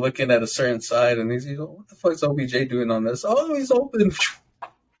gonna be looking at a certain side, and he's what the fuck's OBJ doing on this? Oh, he's open.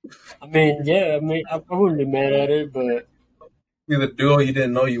 I mean, yeah. I wouldn't be mad at it, but You're the duo you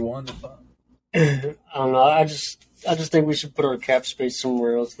didn't know you wanted, Pop. I don't know. I just think we should put our cap space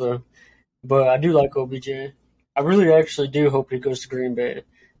somewhere else, though. But I do like OBJ. I really actually do hope he goes to Green Bay.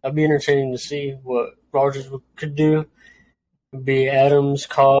 That'd be entertaining to see what Rodgers could do. It'd be Adams,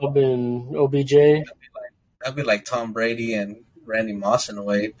 Cobb, and OBJ. That'd be like Tom Brady and Randy Moss in a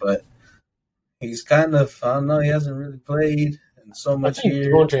way, but he's kind of, I don't know, he hasn't really played in so much I think years.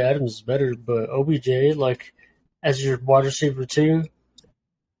 Devontae Adams is better, but OBJ, as your wide receiver too,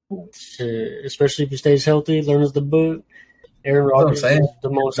 especially if he stays healthy, learns the book. Aaron Rodgers is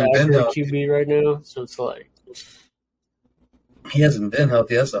the most accurate QB right now, so it's like he hasn't been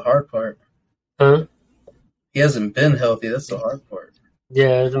healthy. That's the hard part. Huh? He hasn't been healthy. That's the hard part.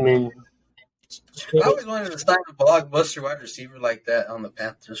 Yeah, I mean, I always wanted to sign a blockbuster wide receiver like that on the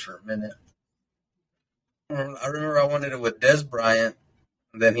Panthers for a minute. I remember I wanted it with Des Bryant,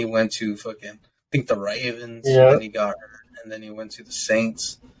 and then he went to I think the Ravens, and then he got hurt, and then he went to the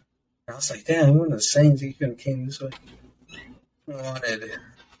Saints. And I was like, damn, he went to the Saints. He couldn't have came this way. I wanted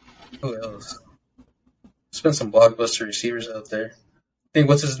who else? There's been some blockbuster receivers out there. I think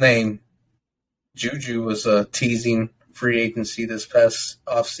what's his name? Juju was teasing free agency this past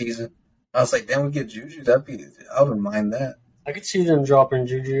off season. I was like, damn, we get Juju. I wouldn't mind that. I could see them dropping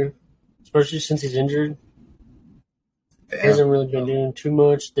Juju, especially since he's injured. Damn. He hasn't really been doing too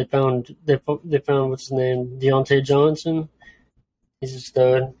much. They found what's his name, Deontay Johnson. He's a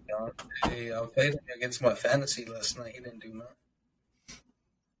stud. Hey, I played against my fantasy last night. He didn't do nothing.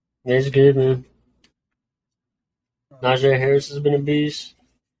 Yeah, he's good, man. Najee Harris has been a beast.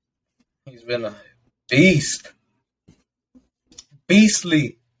 He's been a beast.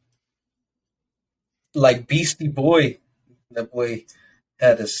 Beastly. Like Beastie Boy. That boy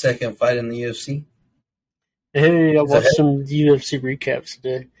had his second fight in the UFC. Hey, I watched some UFC recaps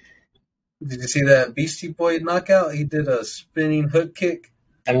today. Did you see that Beastie Boy knockout? He did a spinning hook kick.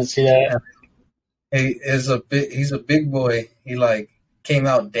 I didn't see that. He's a big boy. He came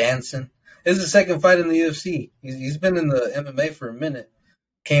out dancing. This is the second fight in the UFC. He's been in the MMA for a minute.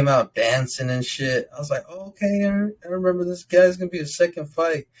 Came out dancing and shit. I was like, oh, okay, I remember this guy's gonna be a second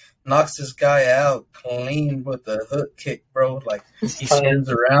fight. Knocks this guy out clean with a hook kick, bro. He spins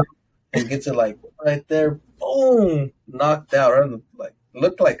around and gets it right there. Boom! Knocked out. Right on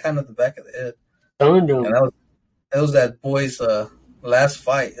looked like kind of the back of the head. And that was that boy's last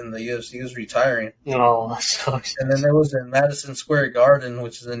fight in the UFC. He was retiring. Oh, that sucks. And then there was in Madison Square Garden,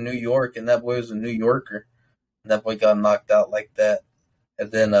 which is in New York, and that boy was a New Yorker. And that boy got knocked out like that.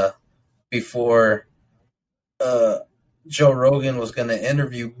 And then before Joe Rogan was going to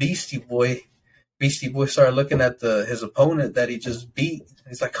interview Beastie Boy started looking at his opponent that he just beat.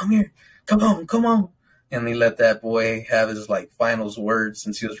 He's like, come here. Come on. And he let that boy have his finals words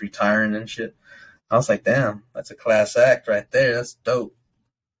since he was retiring and shit. I was like, damn, that's a class act right there. That's dope.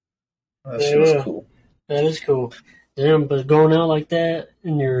 That shit was Yeah, cool. that is cool. Damn, but going out like that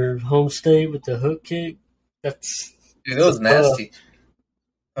in your home state with the hook kick, that's Dude, it was tough. nasty.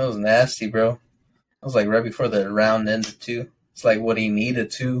 That was nasty, bro. It was like right before the round ended too. It's like what he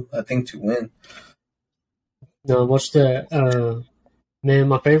needed to, I think, to win. No, what's that? Man,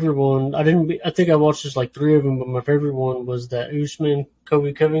 my favorite one. I think I watched just like three of them, but my favorite one was that Usman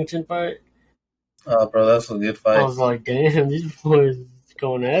Kobe Covington fight. Oh, bro, that's a good I fight. was like, damn, these boys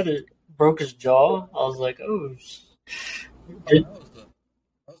going at it. Broke his jaw. I was like, oh. Oh, that was the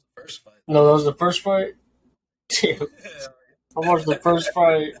first fight. No, that was the first fight. Damn. I watched the first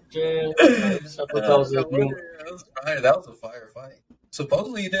fight. Damn. I thought that was it. That was a fire fight.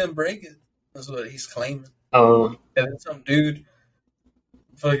 Supposedly he didn't break it. That's what he's claiming. Uh, And then some dude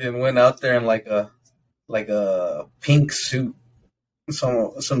fucking went out there in like a pink suit.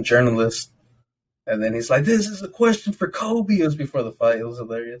 Some journalist. And then he's like, "This is a question for Kobe." It was before the fight. It was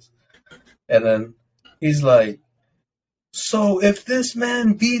hilarious. And then he's like, "So if this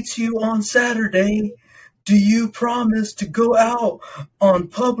man beats you on Saturday, do you promise to go out on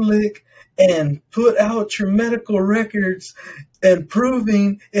public and put out your medical records and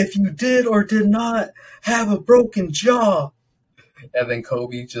proving if you did or did not have a broken jaw?" And then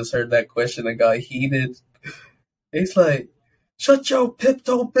Kobe just heard that question and got heated. He's like, "Shut your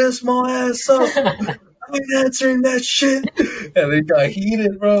Pepto-Bismol ass up. I ain't answering that shit." And they got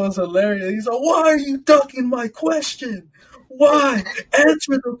heated, bro. It was hilarious. He's like, "Why are you ducking my question? Why?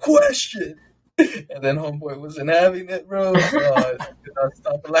 Answer the question." And then homeboy wasn't having it, bro. So I could not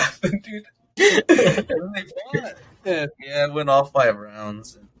stop laughing, dude. And then they fought. Yeah, it went all 5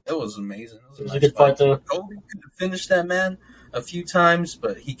 rounds. And it was amazing. It was a good fight, though. Kobe could have finished that man a few times,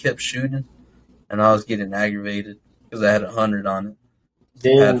 but he kept shooting. And I was getting aggravated because I had 100 on it.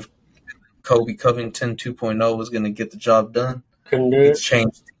 Damn. Kobe Covington 2.0 was going to get the job done. Couldn't do it. He's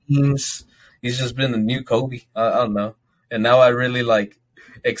changed teams. He's just been the new Kobe. I don't know. And now I really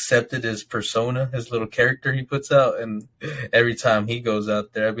accepted his persona, his little character he puts out. And every time he goes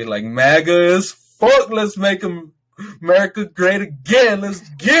out there, I'd be like, MAGA as fuck. Let's make America great again. Let's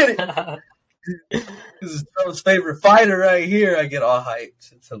get it. This is Trump's favorite fighter right here. I get all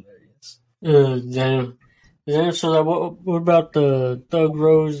hyped. It's hilarious. Damn. Yeah, so what about the Thug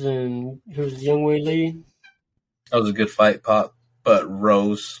Rose and who's Young Wei Lee? That was a good fight, Pop. But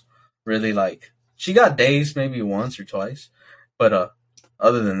Rose really she got dazed maybe once or twice. But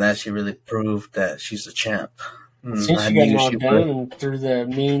other than that, she really proved that she's a champ. Since she got knocked down and threw that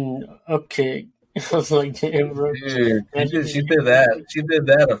mean up kick. I was like, damn, bro. Dude, she did that. She did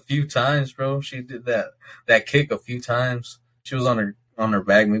that a few times, bro. She did that kick a few times. She was on her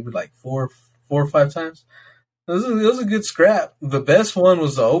back maybe like four or 5 times. It was a good scrap. The best one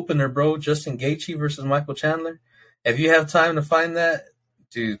was the opener, bro. Justin Gaethje versus Michael Chandler. If you have time to find that,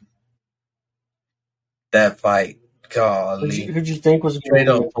 dude, that fight, golly. Who'd you think was straight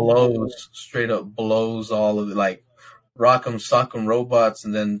up blows all of it, like Rock'em Sock'em Robots,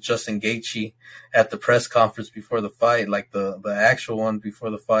 and then Justin Gaethje at the press conference before the fight, like the actual one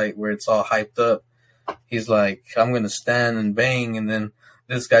before the fight where it's all hyped up. He's like, "I'm gonna stand and bang, and then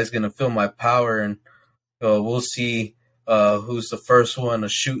this guy's gonna feel my power, and we'll see who's the first one to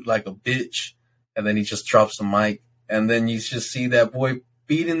shoot like a bitch." And then he just drops the mic, and then you just see that boy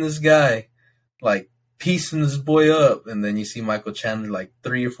beating this guy, like piecing this boy up, and then you see Michael Chandler like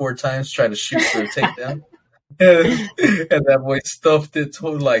 3 or 4 times try to shoot for a takedown. And that boy stuffed it to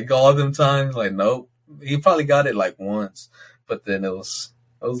like all them times. Like, nope. He probably got it like once, but then I was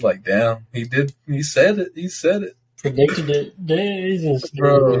like, damn, he said it. Predicted it days.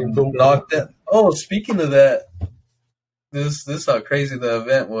 Bro, knocked that. Oh, speaking of that, this is how crazy the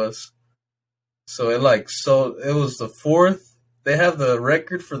event was. So it was the 4th. They have the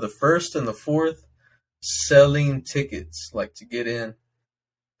record for the 1st and the 4th selling tickets like to get in,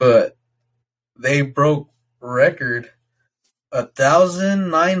 but they broke record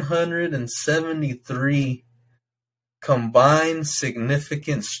 1,973 combined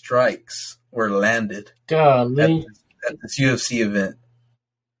significant strikes were landed at this UFC event,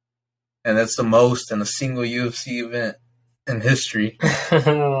 and that's the most in a single UFC event in history.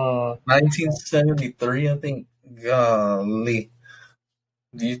 1973, I think. Golly,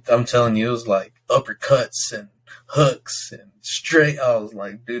 I'm telling you, it was like uppercuts and hooks and straight. I was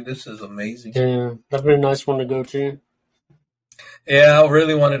like, dude, this is amazing. Yeah, that'd be a nice one to go to. Yeah, I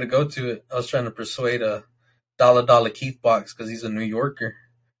really wanted to go to it. I was trying to persuade a Dollar Keith Box because he's a New Yorker,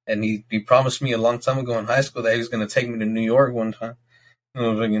 and he promised me a long time ago in high school that he was going to take me to New York one time.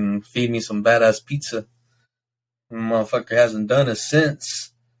 And feed me some badass pizza. The motherfucker hasn't done it since.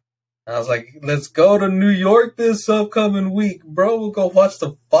 I was like, let's go to New York this upcoming week, bro. We'll go watch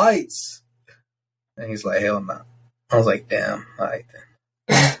the fights. And he's like, hell no. I was like, damn, all right then.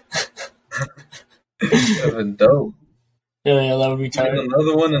 That would have been dope. Yeah, that would be tight. And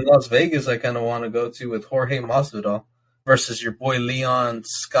another one in Las Vegas I kind of want to go to with Jorge Masvidal versus your boy Leon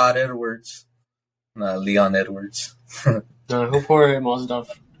Scott Edwards. Nah, Leon Edwards. No, I hope Jorge Masvidal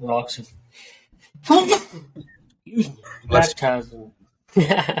rocks it. Baptizing.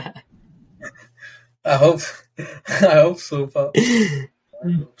 I hope so, Pop. I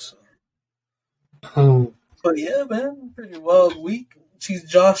hope so. But yeah, man, pretty wild week. She's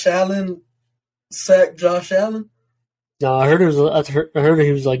Josh Allen, sacked Josh Allen. No, I heard he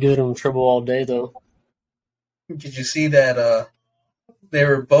was like getting in trouble all day though. Did you see that? They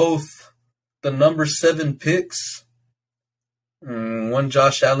were both the number 7 picks. One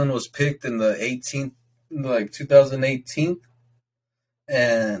Josh Allen was picked in the 2018,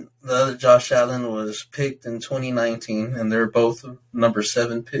 and the other Josh Allen was picked in 2019, and they're both number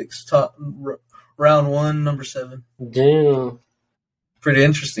 7 picks. Top round 1, number 7. Damn. Pretty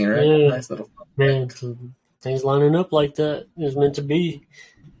interesting, right? Yeah. Nice little man. Things lining up like that is meant to be.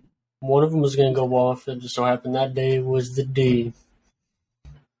 One of them was going to go off. It just so happened that day was the D.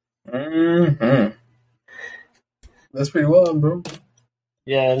 Mm-hmm. That's pretty wild, bro.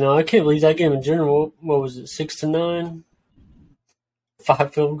 Yeah, no, I can't believe that game in general. What was it, 6-9?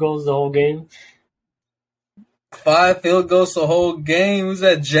 5 field goals the whole game. 5 field goals the whole game. Who's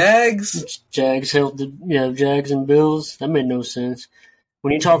that, Jags? Jags Jags and Bills. That made no sense.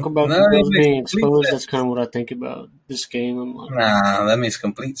 When you talk about the Bills being exposed, that's kind of what I think about this game. I'm like, nah, that makes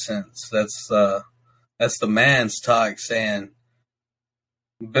complete sense. That's the man's talk saying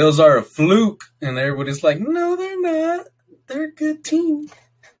Bills are a fluke, and everybody's like, no, they're not. They're a good team.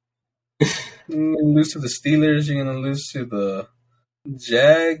 You're going to lose to the Steelers. You're going to lose to the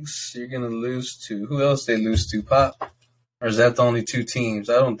Jags. You're going to lose to who else they lose to, Pop? Or is that the only 2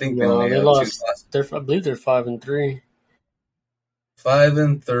 teams? I don't think they only have lost. 2 losses. I believe they're 5-3.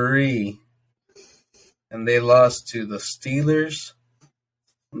 5-3. And they lost to the Steelers.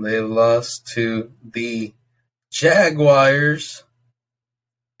 They lost to the Jaguars.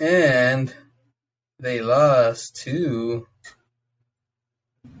 And they lost to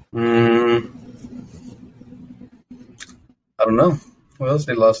I don't know. Who else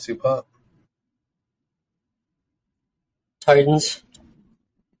they lost to, Pop? Titans.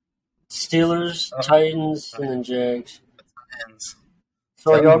 Steelers, Titans, and then Jags.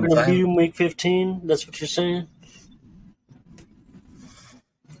 So are y'all going to beat them week 15? That's what you're saying?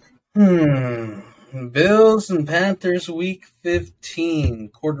 Bills and Panthers week 15.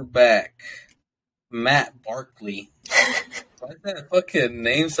 Quarterback Matt Barkley. Why does that fucking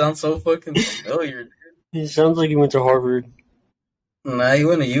name sound so fucking familiar, dude? It sounds like he went to Harvard. Nah, he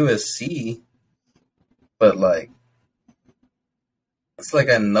went to USC. But like, it's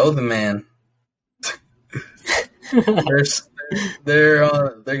like I know the man.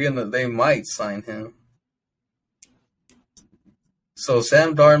 They might sign him. So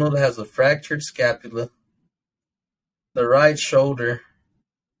Sam Darnold has a fractured scapula. The right shoulder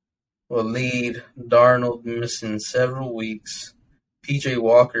will lead Darnold missing several weeks. PJ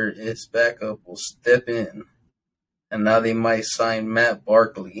Walker, his backup, will step in. And now they might sign Matt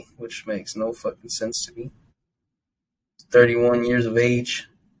Barkley, which makes no fucking sense to me. 31 years of age,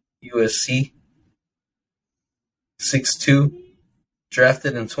 USC. 6'2",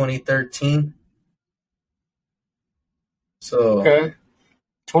 drafted in 2013. So, okay.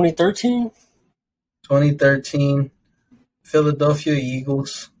 2013? 2013, Philadelphia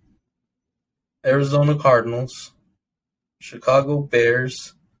Eagles, Arizona Cardinals, Chicago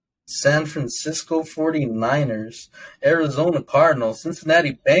Bears, San Francisco 49ers, Arizona Cardinals,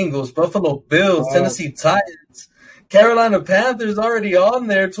 Cincinnati Bengals, Buffalo Bills, Tennessee Titans, Carolina Panthers already on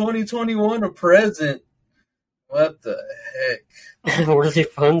there, 2021 or present. What the heck? Where's the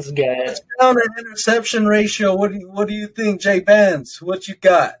funds guy? Touchdown and interception ratio. What do you think, Jay Benz? What you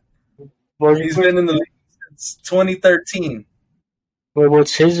got? He's been in the league since 2013. Wait,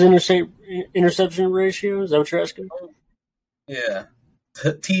 what's his interception ratio? Is that what you're asking? Yeah.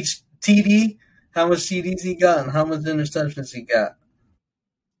 TD, how much TDs he got and how much interceptions he got?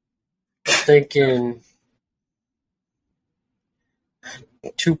 Thinking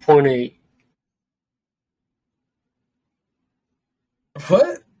 2.8.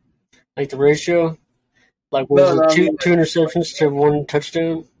 What? Like the ratio? Like was it two interceptions to 1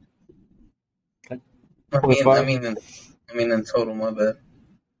 touchdown? Like I mean in total, my bad.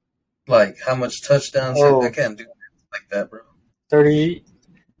 Like how much touchdowns? I can't do like that, bro.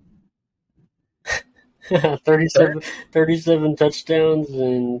 37 touchdowns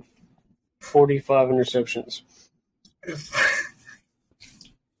and 45 interceptions.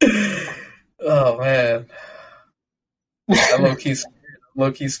 Oh man, I'm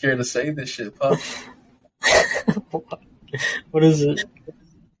low key scared to say this shit, Pop. What is it?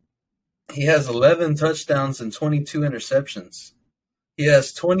 He has 11 touchdowns and 22 interceptions. He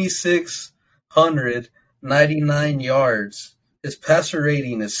has 2,699 yards. His passer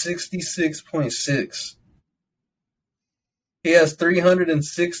rating is 66.6. He has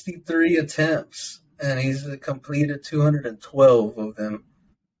 363 attempts, and he's completed 212 of them.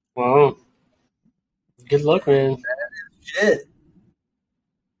 Wow. Good luck, man. Shit.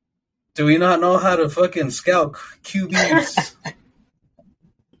 Do we not know how to fucking scout QBs?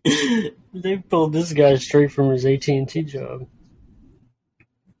 They pulled this guy straight from his AT&T job.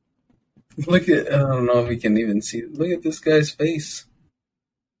 Look at, I don't know if we can even see. Look at this guy's face.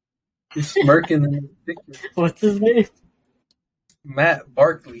 He's smirking in the picture. What's his name? Matt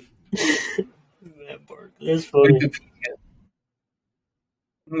Barkley. Matt Barkley. That's funny.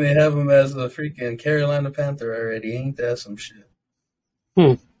 They have him as a freaking Carolina Panther already. Ain't that some shit?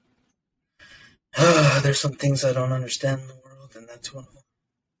 There's some things I don't understand in the world, and that's one of them.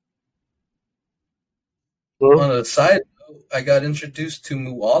 Well, on a side note, I got introduced to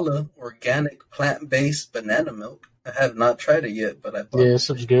Mooala organic plant-based banana milk. I have not tried it yet, but I bought it. This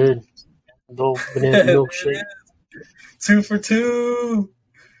looks good. Little banana milkshake. 2 for 2.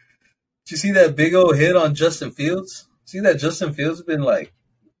 Did you see that big old hit on Justin Fields? See that Justin Fields has been like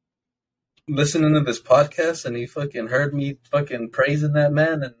listening to this podcast, and he fucking heard me fucking praising that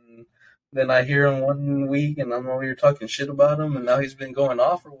man, and then I hear him 1 week, and I'm over here talking shit about him, and now he's been going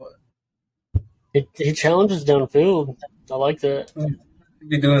off or what? He challenges downfield. I like that. He'd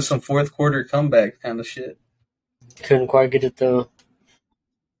be doing some fourth quarter comeback kind of shit. Couldn't quite get it though.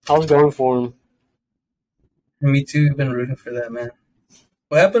 I was going for him. Me too. I've been rooting for that man.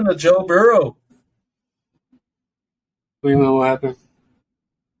 What happened to Joe Burrow? What do you mean? What happened?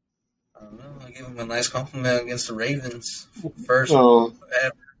 I don't know. I gave him a nice compliment against the Ravens first ever,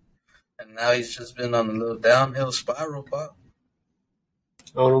 and now he's just been on a little downhill spiral, Pop.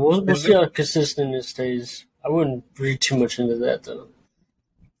 I don't know. We'll see how consistent it stays. I wouldn't read too much into that, though.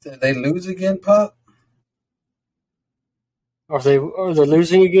 Did they lose again, Pop? Are they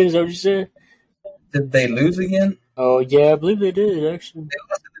losing again? Is that what you said? Did they lose again? Oh, yeah, I believe they did, actually. They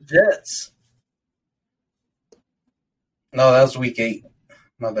lost to the Jets. No, that was week 8.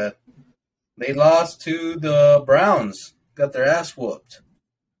 My bad. They lost to the Browns. Got their ass whooped.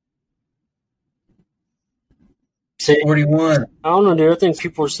 41. I don't know, dude. I think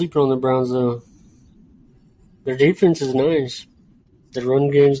people are sleeping on the Browns, though. Their defense is nice. The run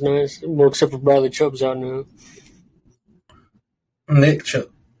game's nice. Well, except for Bradley Chubb's out now. Nick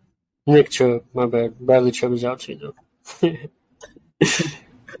Chubb, my bad. Bradley Chubb is out too, though.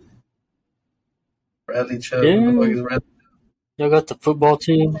 Bradley Chubb. Yeah. Y'all got the football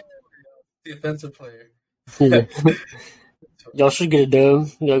team. Defensive player. Yeah. Y'all should get it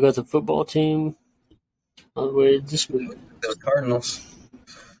done. Y'all got the football team. On the way this week. The Cardinals.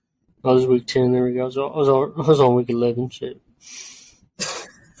 I was week 10. There we go. I was on week 11. Shit.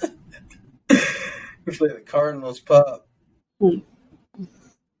 We play the Cardinals, Pop.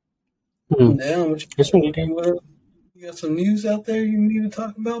 Damn, what you got some news out there you need to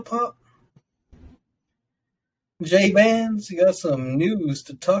talk about, Pop? J-Bands, you got some news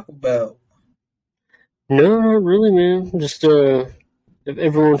to talk about. No, not really, man. Just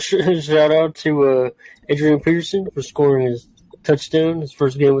everyone shout out to Adrian Peterson for scoring his touchdown, his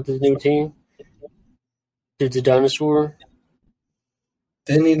first game with his new team. Dude's a dinosaur.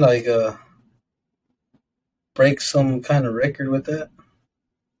 Didn't he break some kind of record with that?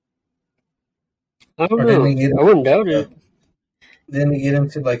 I don't know. I wouldn't doubt it. Didn't he get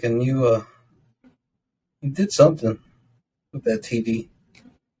into a new he did something with that TD.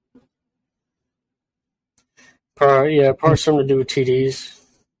 Probably something to do with TDs.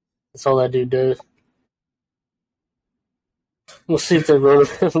 That's all that dude does. We'll see if they run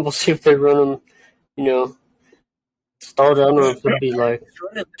him. Start. I don't know if it'll be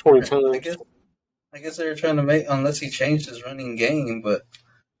 20 times. I guess they were trying to make, unless he changed his running game, but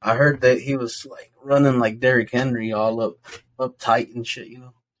I heard that he was running like Derrick Henry, all up tight and shit,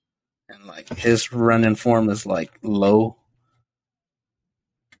 and his running form is low.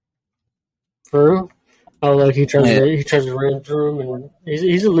 For real? Oh, he tries to run through him, and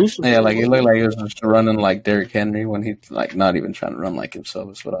he's elusive. Yeah, it looked like he was just running like Derrick Henry when he's not even trying to run like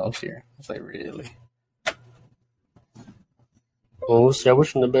himself. Is what I was hearing. It's really. Well, we'll see. I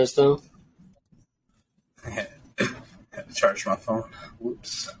wish him the best, though. I had to charge my phone.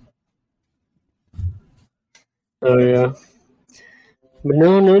 Whoops. Oh, yeah. But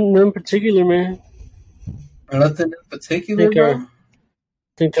no, none in particular, man. Nothing in particular, bro.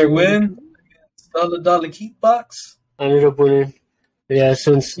 Think Did you win? $1 keep box? I ended up winning. Yeah,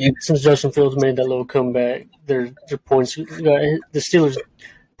 since Justin Fields made that little comeback, their points the Steelers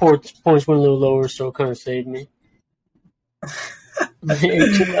points went a little lower, so it kind of saved me.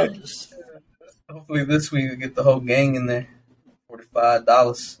 $18. Hopefully this week we get the whole gang in there.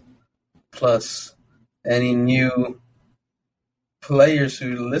 $45 plus any new players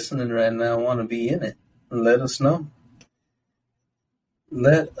who are listening right now want to be in it. Let us know.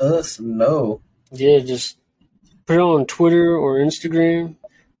 Let us know. Yeah, just put it on Twitter or Instagram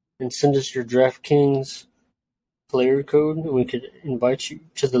and send us your DraftKings player code, and we could invite you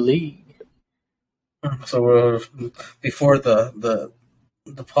to the league. So before the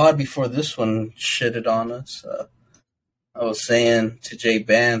pod before this one shitted on us, I was saying to Jay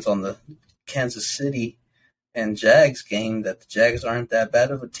Bands on the Kansas City and Jags game that the Jags aren't that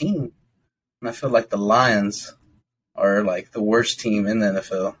bad of a team. And I feel like the Lions are like the worst team in the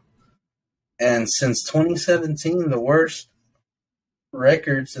NFL. And since 2017, the worst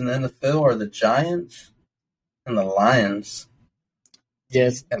records in the NFL are the Giants and the Lions. Yeah,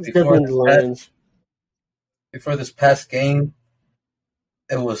 it's definitely the Lions. Before this past game,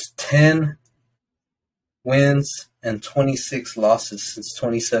 it was 10 wins and 26 losses since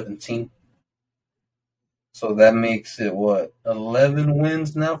 2017. So that makes it, 11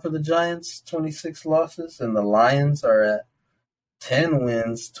 wins now for the Giants, 26 losses, and the Lions are at 10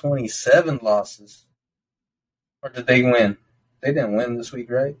 wins, 27 losses. Or did they win? They didn't win this week,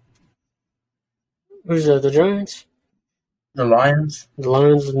 right? Who's that, the Giants? The Lions? The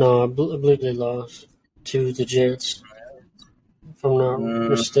Lions, no, I believe they lost to the Jets, if I'm not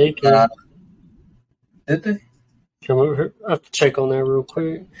mistaken. Did they? I have to check on that real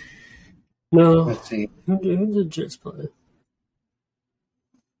quick. No. Let's see. Who did the Jets play?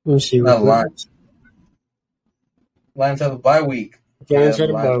 Let me see. Not Lions. Lions have a bye week. Giants had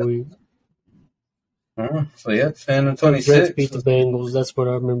a bye week. So, yeah, 10 and 26. Jets beat the Bengals. That's what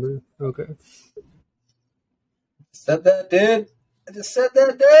I remember. Okay. Said that, dude. I just said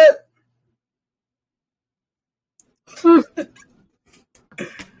that, dude.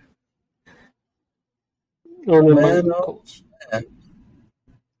 Oh, no, man.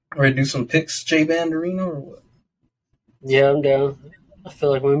 Ready to do some picks, J Banderino, or what? Yeah, I'm down. I feel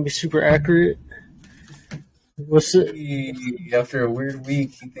like we're going to be super accurate. What's it? After a weird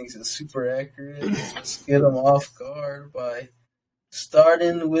week, he thinks it's super accurate. Let's get him off guard by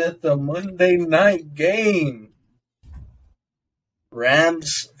starting with the Monday night game.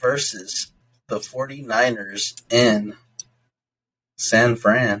 Rams versus the 49ers in San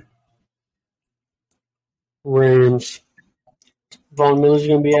Fran. Rams. Von Miller's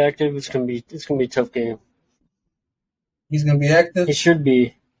going to be active. It's going to be a tough game. He's going to be active? He should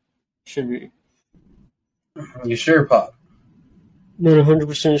be. You sure, Pop? Not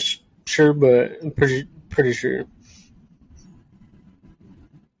 100% sure, but I'm pretty sure.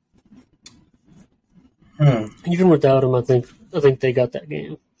 Even without him, I think they got that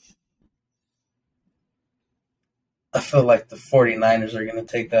game. I feel like the 49ers are going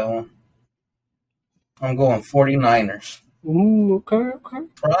to take that one. I'm going 49ers. Ooh, okay.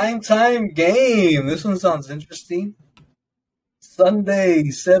 Primetime game. This one sounds interesting. Sunday,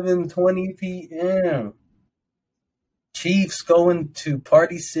 7:20 p.m. Chiefs going to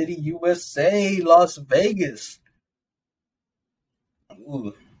Party City, USA, Las Vegas.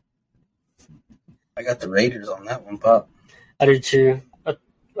 Ooh. I got the Raiders on that one, Pop. I do too. I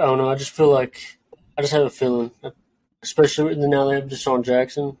don't know. I just feel like I just have a feeling, especially now they have Deshaun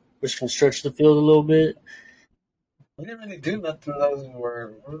Jackson, which can stretch the field a little bit. He didn't really do nothing.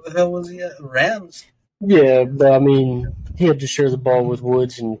 Where the hell was he at? Rams? Yeah, but I mean, he had to share the ball with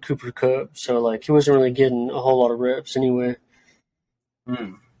Woods and Cooper Kupp, so like he wasn't really getting a whole lot of reps anyway.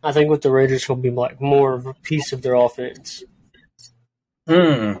 I think with the Raiders, he'll be like more of a piece of their offense.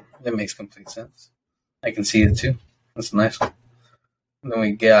 That makes complete sense. I can see it too. That's nice. And then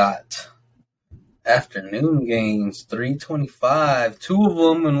we got afternoon games, 3:25. Two of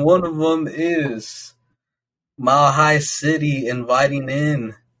them, and one of them is Mile High City inviting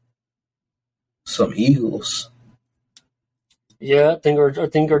in some Eagles. Yeah, I think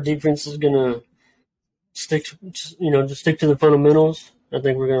our defense is gonna stick to the fundamentals. I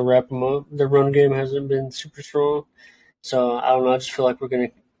think we're gonna wrap them up. Their run game hasn't been super strong, so I don't know. I just feel like we're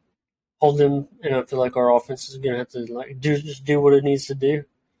gonna hold them, and I feel like our offense is gonna have to do what it needs to do.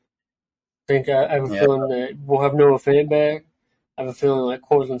 I have a feeling that we'll have Noah Fant back. I have a feeling like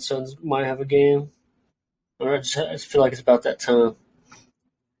Cortland Sutton might have a game. I just feel like it's about that time.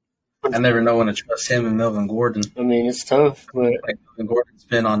 I never know when to trust him and Melvin Gordon. I mean, it's tough, but Like Melvin Gordon's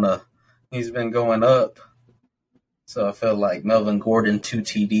he's been going up. So I felt like Melvin Gordon 2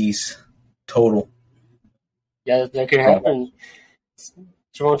 TDs total. yeah, that could happen.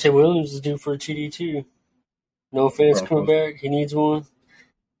 Javonte Williams is due for a TD too. No offense coming back. He needs one.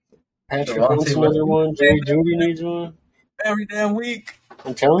 Patrick wants another one. Jerry Jeudy needs one. Every damn week.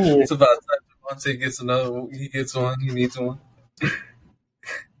 I'm telling you. It's about time Javonte gets another. He gets one. He needs one.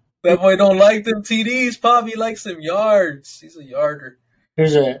 That boy don't like them TDs, Pop. He likes them yards. He's a yarder.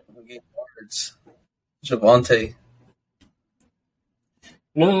 Who's that? Yards. Javonte.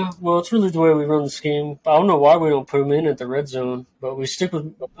 No, well, it's really the way we run the scheme. I don't know why we don't put him in at the red zone, but we stick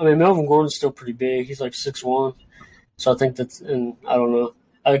with. I mean, Melvin Gordon's still pretty big. He's like 6'1", so I think that's. And I don't know.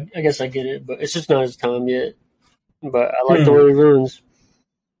 I guess I get it, but it's just not his time yet. But I like the way he runs.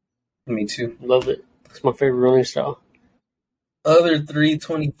 Me too. Love it. It's my favorite running style. Other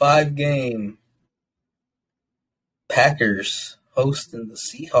 325 game. Packers hosting the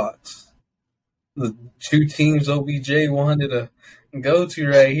Seahawks. The two teams OBJ wanted to go to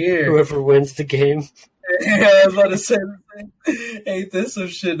right here. Whoever wins the game. Yeah, I was about to say the same. Ain't this some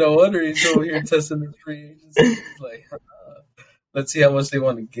shit? No wonder he's over here testing his free agency. He's like, let's see how much they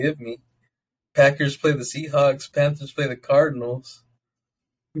want to give me. Packers play the Seahawks. Panthers play the Cardinals.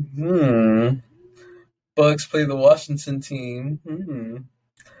 Bucks play the Washington team.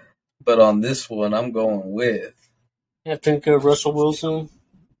 But on this one, I'm going with. I think Russell Wilson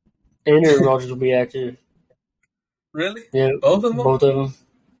and Aaron Rodgers will be active. Really? Yeah. Both of them? Both of them.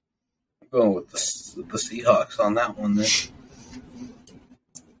 I'm going with the Seahawks on that one then.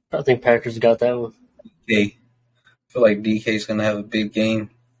 I think Packers got that one. DK. I feel like DK's going to have a big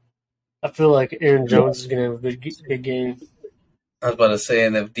game. I feel like Aaron Jones is going to have a big game. I was about to say,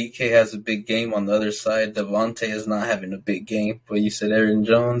 and if DK has a big game on the other side, Devontae is not having a big game. But you said Aaron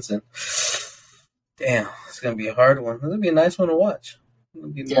Jones, and damn, it's going to be a hard one. It's going to be a nice one to watch.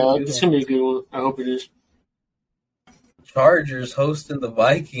 Yeah, it's going to be a good one. I hope it is. Chargers hosting the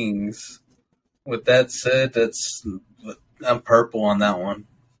Vikings. With that said, I'm purple on that one.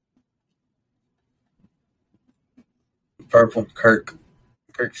 Purple, Kirk.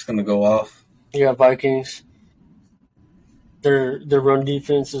 Kirk's going to go off. Yeah, Vikings. Their run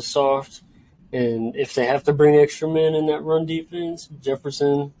defense is soft, and if they have to bring extra men in that run defense,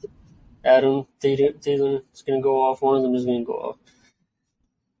 Jefferson, Adam, Thielen, it's going to go off. One of them is going to go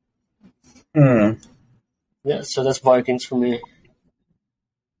off. Yeah, so that's Vikings for me.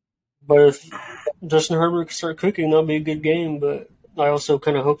 But if Justin Herbert can start cooking, that'll be a good game. But I also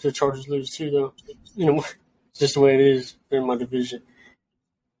kind of hope the Chargers lose too, though. It's just the way it is. They're in my division.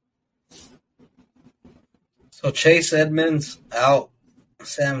 So Chase Edmonds out,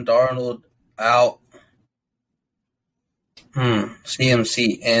 Sam Darnold out,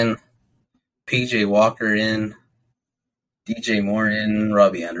 CMC in, PJ Walker in, DJ Moore in,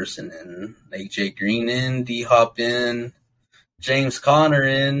 Robbie Anderson in, AJ Green in, D Hop in, James Conner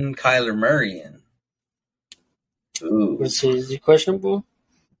in, Kyler Murray in. Ooh. Let's see, is he questionable?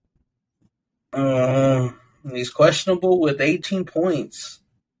 He's questionable with 18 points.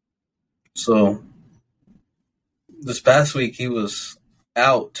 So this past week, he was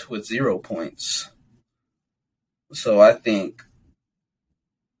out with 0 points. So I think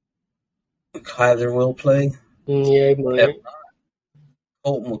Kyler will play. Yeah, he might. If not,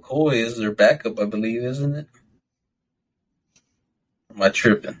 Colt McCoy is their backup, I believe, isn't it? Or am I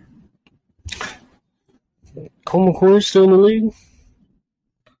tripping? Colt McCoy's still in the league?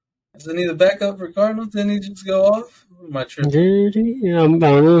 Isn't he the backup for Cardinals? Didn't he just go off? Or am I tripping? Did he? Yeah, I don't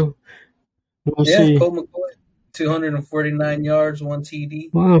know. See. Colt McCoy. 249 yards, 1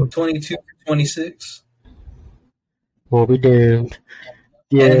 TD. Wow. 22 for 26. Well, be damned.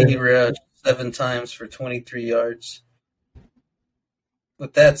 Yeah. And he rushed 7 times for 23 yards.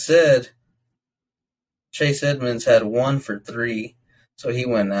 With that said, Chase Edmonds had 1 for 3, so he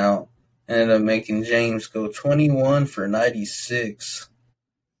went out. Ended up making James go 21 for 96.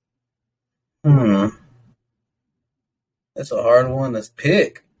 That's a hard one to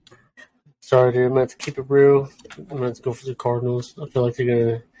pick. Sorry, dude. I'm going to have to keep it real. I'm going to have to go for the Cardinals. I feel like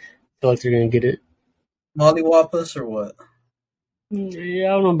they're gonna get it. Mollywop or what? Yeah, I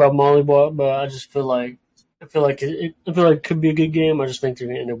don't know about Mollywop, but I just feel like it could be a good game. I just think they're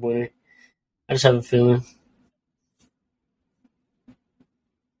gonna end up winning. I just have a feeling.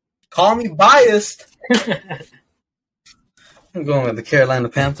 Call me biased. I'm going with the Carolina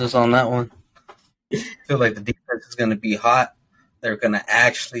Panthers on that one. I feel like the defense is going to be hot. They're going to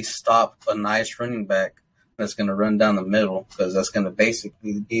actually stop a nice running back that's going to run down the middle because that's going to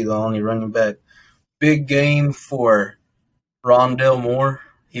basically be the only running back. Big game for Rondale Moore.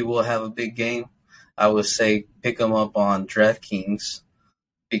 he will have a big game. I would say pick him up on DraftKings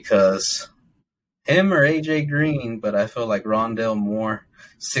because him or AJ Green, but I feel like Rondell Moore,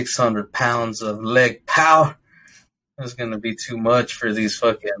 600 pounds of leg power is going to be too much for these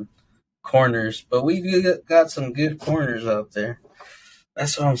fucking corners. But we got some good corners out there.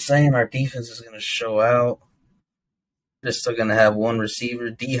 That's what I'm saying. Our defense is going to show out. They're still going to have one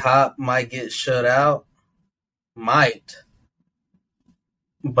receiver. D-Hop might get shut out. Might.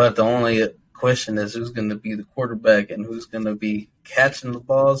 But the only question is who's going to be the quarterback and who's going to be catching the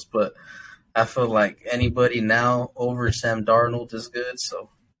balls. But I feel like anybody now over Sam Darnold is good. So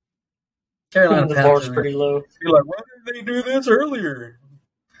Carolina The Panthers bar's pretty low. You're like, why didn't they do this earlier?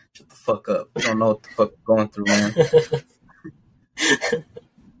 Shut the fuck up. You don't know what the fuck I'm going through, man.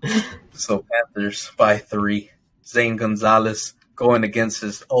 So Panthers by 3. Zane Gonzalez going against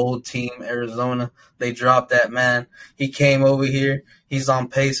his old team, Arizona. They dropped that man. He came over here. He's on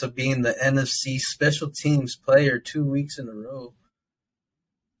pace of being the NFC Special Teams Player 2 weeks in a row.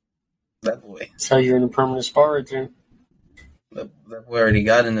 That boy. That's how you're in a permanent spot right there. That boy already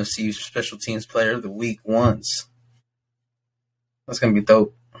got NFC Special Teams Player of the Week once. That's going to be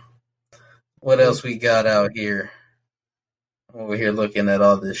dope. What else we got out here? Over here looking at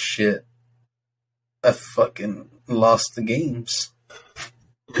all this shit. I fucking lost the games.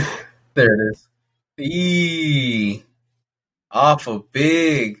 There it is. Off a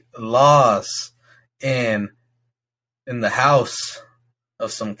big loss in the house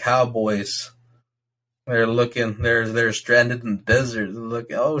of some Cowboys. They're stranded in the desert. They're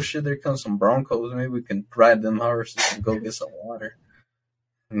looking, oh shit, there comes some Broncos. Maybe we can ride them horses and go get some water.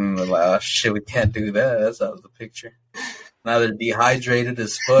 And they're like, oh shit, we can't do that. That's out of the picture. Now they're dehydrated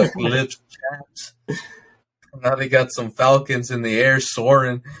as fuck, lips chapped. Now they got some falcons in the air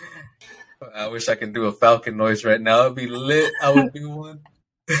soaring. I wish I could do a falcon noise right now. It'd be lit. I would do one.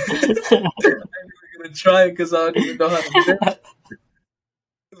 I'm not going to try it because I don't even know how to do it.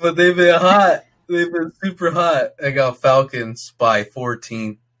 But they've been hot. They've been super hot. I got Falcons by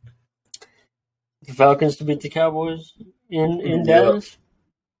 14. The Falcons to beat the Cowboys in Dallas?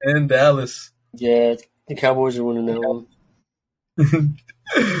 In Dallas. Yeah, the Cowboys are winning that one.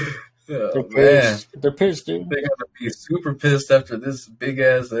 Oh, man. They're pissed, dude. They gotta be super pissed after this big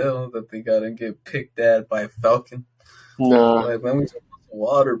ass L that they gotta get picked at by Falcon. Nah. Like, man, we some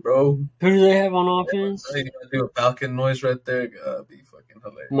water, bro. Who do they have on offense? You gotta do a Falcon noise right there. Gotta be fucking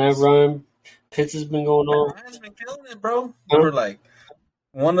hilarious. Matt Ryan, Pitts has been going on. Ryan's been killing it, bro. For like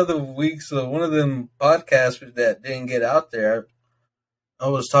one of the weeks of one of them podcasts that didn't get out there, I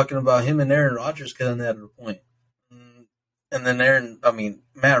was talking about him and Aaron Rodgers killing that at a point. And then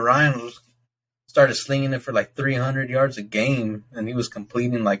Matt Ryan started slinging it for like 300 yards a game, and he was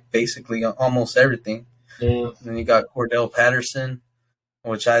completing like basically almost everything. Yeah. And then you got Cordell Patterson,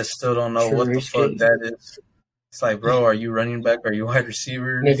 which I still don't know what the fuck that is. It's like, bro, are you running back? Are you wide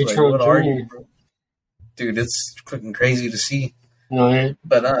receiver? Like, what are you, bro? Dude, it's fucking crazy to see. No, yeah.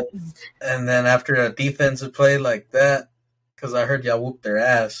 But and then after a defensive play like that, because I heard y'all whoop their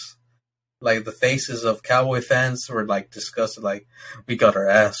ass. Like, the faces of Cowboy fans were, like, disgusted, like, we got our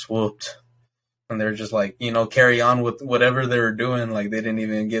ass whooped. And they're just, like, carry on with whatever they were doing. Like, they didn't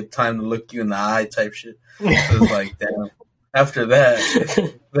even get time to look you in the eye type shit. So it's like, damn. After that,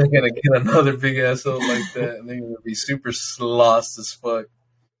 they're going to get another big asshole like that. And they're going to be super lost as fuck.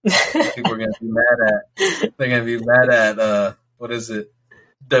 People are going to be mad at. They're going to be mad at, what is it?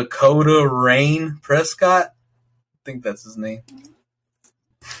 Dakota Rain Prescott? I think that's his name.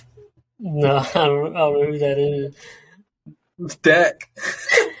 No, I don't know who that is. Dak.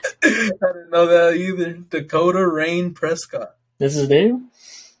 I didn't know that either. Dakota Rain Prescott. That's his name?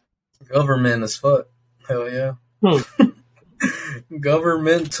 Government as fuck. Hell yeah.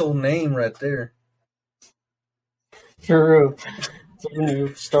 Governmental name right there. For real. So when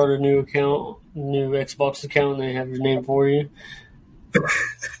you start a new account, new Xbox account, they have your name for you.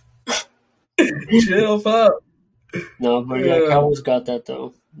 Chill out. No, but yeah, Cowboys got that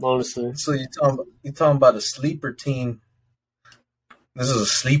though. Honestly. So you talking about a sleeper team. This is a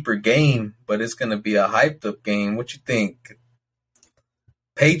sleeper game, but it's going to be a hyped up game. What you think?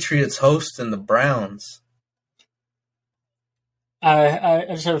 Patriots hosting the Browns. I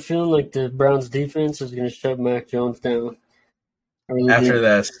just have a feeling like the Browns defense is going to shut Mac Jones down. After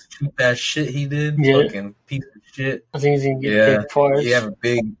that stupid shit he did, fucking piece of shit. I think he's going to get picked twice.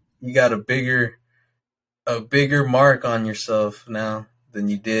 You got a bigger mark on yourself now than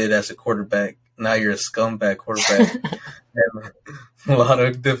you did as a quarterback. Now you're a scumbag quarterback. And a lot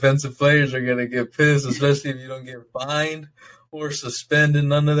of defensive players are going to get pissed, especially if you don't get fined or suspended,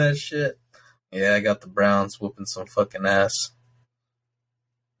 none of that shit. Yeah, I got the Browns whooping some fucking ass.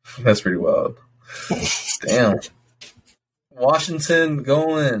 That's pretty wild. Damn. Washington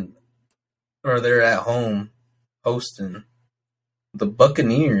going, or they're at home hosting the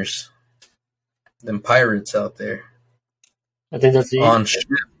Buccaneers. Them Pirates out there. I think that's it. On ship.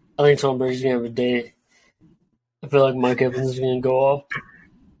 I think Tom Brady's gonna have a day. I feel like Mike Evans is gonna go off.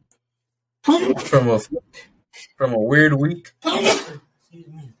 From a weird week.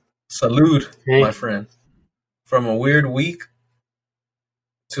 Salute, Hey. my friend. From a weird week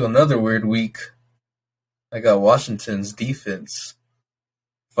to another weird week. I got Washington's defense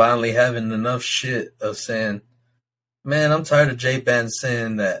finally having enough shit of saying, man, I'm tired of J-Ban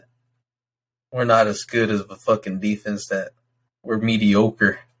saying that we're not as good as the fucking defense, that we're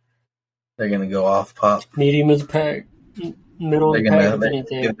mediocre. They're going to go off pop. Medium of the pack. Middle of the pack, if They're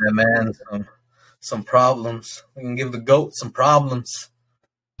anything. give that man some problems. We can give the GOAT some problems.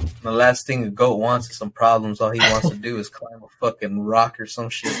 The last thing a GOAT wants is some problems. All he wants to do is climb a fucking rock or some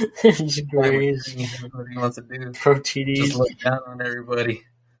shit. He's great. That's what he wants to do. Pro TDs. Just look down on everybody.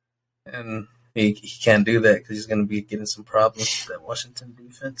 And he can't do that because he's going to be getting some problems with that Washington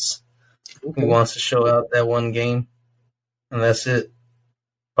defense. Okay. He wants to show out that one game, and that's it.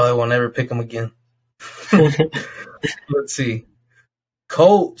 Probably won't ever pick him again. Let's see.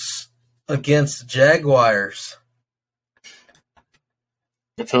 Colts against Jaguars.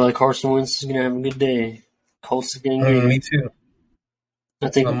 I feel like Carson Wentz is gonna have a good day. Colts is getting good. Me too. I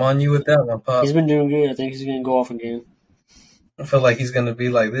think I'm on you with that one, Pop. he's been doing good. I think he's gonna go off again. I feel like he's going to be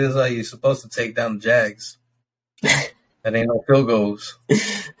like, this is how you're supposed to take down the Jags. That ain't no field goals.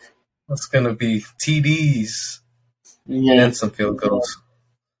 It's going to be TDs Yeah, and some field goals.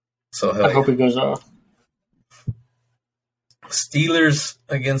 So hell I hope he goes off. Steelers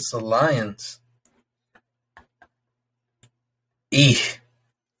against the Lions. I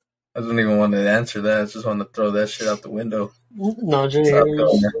don't even want to answer that. I just want to throw that shit out the window. Najee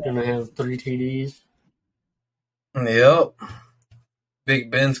Harris gonna have 3 TDs. Yep.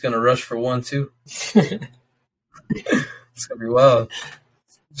 Big Ben's going to rush for 1, too. It's going to be wild.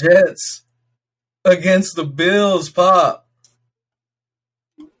 Jets against the Bills, Pop.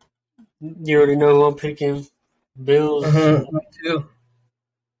 You already know who I'm picking. Bills. Mm-hmm. Me too.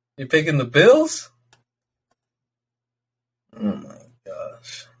 You picking the Bills? Oh, my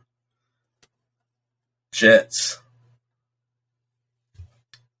gosh. Jets.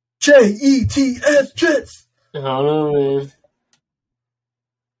 Jets, Jets. I don't know, man.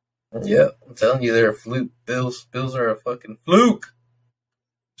 Yep, I'm telling you, they're a fluke. Bills are a fucking fluke.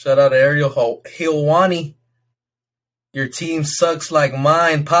 Shout out to Ariel Hilwani. Your team sucks like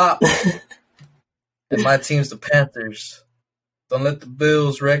mine, Pop. And my team's the Panthers. Don't let the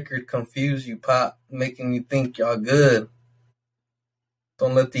Bills record confuse you, Pop, making you think y'all good.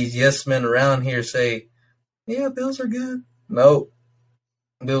 Don't let these yes men around here say, yeah, Bills are good. Nope.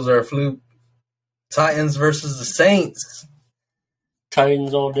 Bills are a fluke. Titans versus the Saints.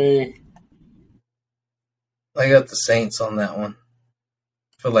 Titans all day. I got the Saints on that one.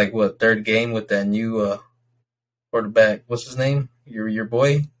 I feel like, third game with that new quarterback. What's his name? Your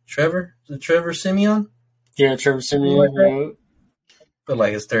boy, Trevor? Is it Trevor Simeon? Yeah, Trevor Simeon. I feel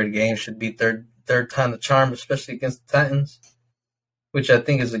like his third game should be third time the charm, especially against the Titans, which I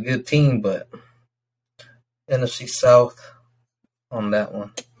think is a good team, but NFC South on that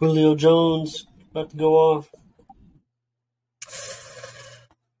one. Julio Jones about to go off.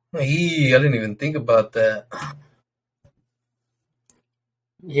 I didn't even think about that.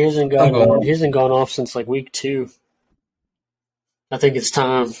 He hasn't gone off since like week 2. I think it's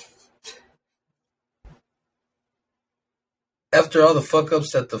time. After all the fuck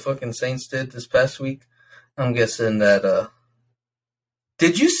ups that the fucking Saints did this past week, I'm guessing that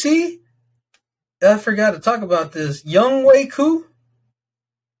did you see? I forgot to talk about this. Young Wei Koo?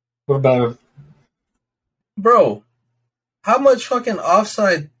 What about him? Bro, how much fucking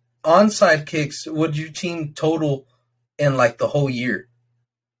onside kicks would your team total in like the whole year?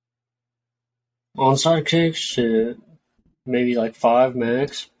 Onside kicks? Shit. Maybe like 5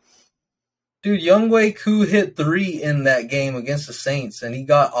 max. Dude, Young Wei Koo hit 3 in that game against the Saints, and he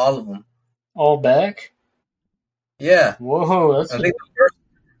got all of them. All back? Yeah. Whoa, that's I think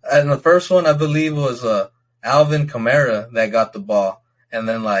the first one, I believe, was Alvin Kamara that got the ball. And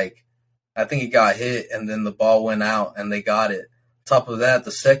then, like, I think he got hit, and then the ball went out, and they got it. Top of that,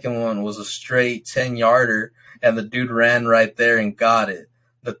 the second one was a straight 10-yarder, and the dude ran right there and got it.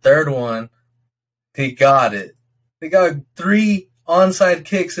 The third one, he got it. They got 3 onside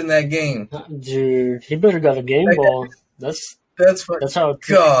kicks in that game. Dude, he better got a game ball. That's how it's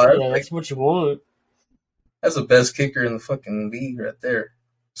God. Yeah, that's what you want. That's the best kicker in the fucking league right there.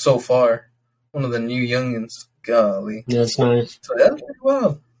 So far. One of the new youngins. Golly. Yeah, that's nice. So that's pretty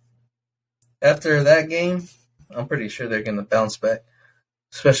wild. after that game, I'm pretty sure they're going to bounce back,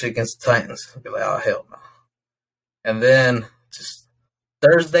 especially against the Titans. I'll be like, oh, hell no. And then just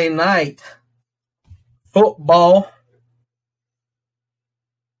Thursday night, football.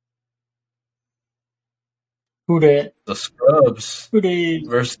 Who that? The Scrubs Who they?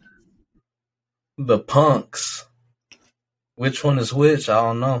 versus the Punks. Which one is which? I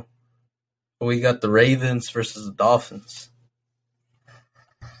don't know. We got the Ravens versus the Dolphins.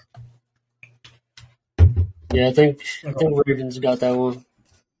 Yeah, I think Ravens got that one.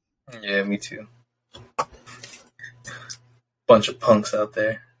 Yeah, me too. Bunch of punks out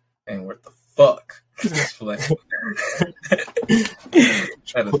there. Ain't worth the fuck.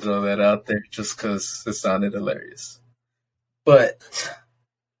 Try to throw that out there just because it sounded hilarious. But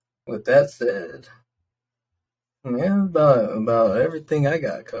with that said, yeah, about everything I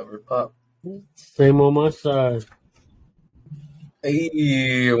got covered, Pop. Same on my side.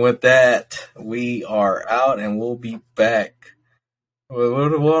 Hey, with that, we are out and we'll be back.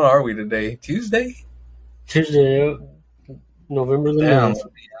 What are we today? Tuesday, November the 9th. We'll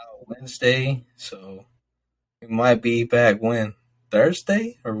be out Wednesday, so we might be back when?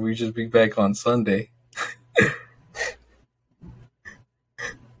 Thursday? Or we just be back on Sunday?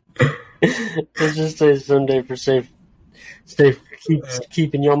 Let's just say Sunday for safe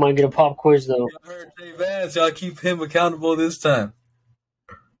keeping. Y'all might get a pop quiz though. I heard Jay Vance. Y'all keep him accountable this time.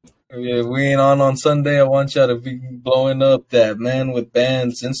 If we ain't on Sunday, I want y'all to be blowing up that Man with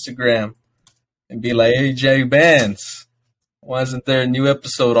Bands Instagram and be like, hey, Jay Bands, why isn't there a new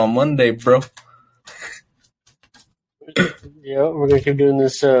episode on Monday, bro? Yeah, we're going to keep doing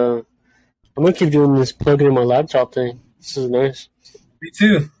this. I'm going to keep doing this plugging in my laptop thing. This is nice. Me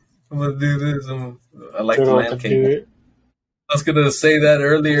too. I'm going to do this. I like the lamp cable. I was going to say that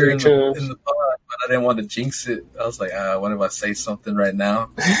earlier in the pod, but I didn't want to jinx it. I was like, what if I say something right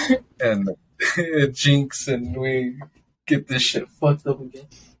now? And it jinx and we get this shit fucked up again.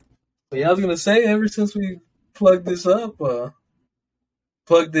 But yeah, I was going to say, ever since we plugged this up,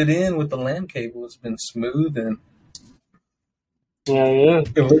 plugged it in with the LAN cable, it's been smooth and yeah.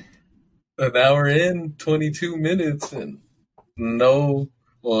 An hour in, 22 minutes, and no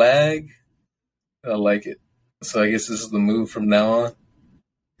lag. I like it. So I guess this is the move from now on.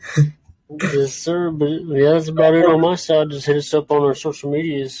 Yes, sir. But yeah, that's about it on my side. Just hit us up on our social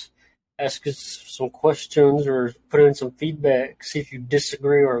medias. Ask us some questions or put in some feedback. See if you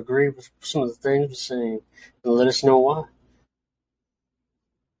disagree or agree with some of the things we're saying. And let us know why.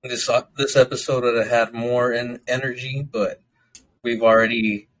 This episode would have had more energy, but we've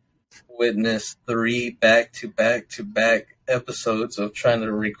already witnessed 3 back-to-back episodes of trying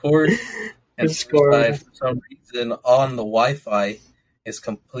to record. And for some reason, on the Wi-Fi is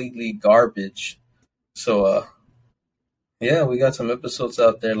completely garbage. So, yeah, we got some episodes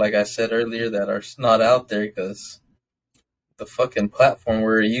out there, like I said earlier, that are not out there because the fucking platform we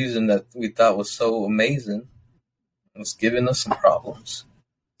were using that we thought was so amazing was giving us some problems.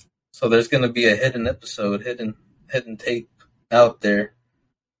 So there's going to be a hidden episode, hidden tape out there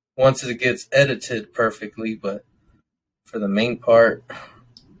once it gets edited perfectly. But for the main part,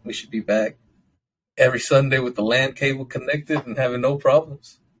 we should be back every Sunday with the LAN cable connected and having no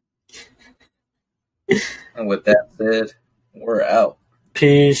problems. And with that said, we're out.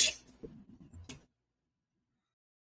 Peace.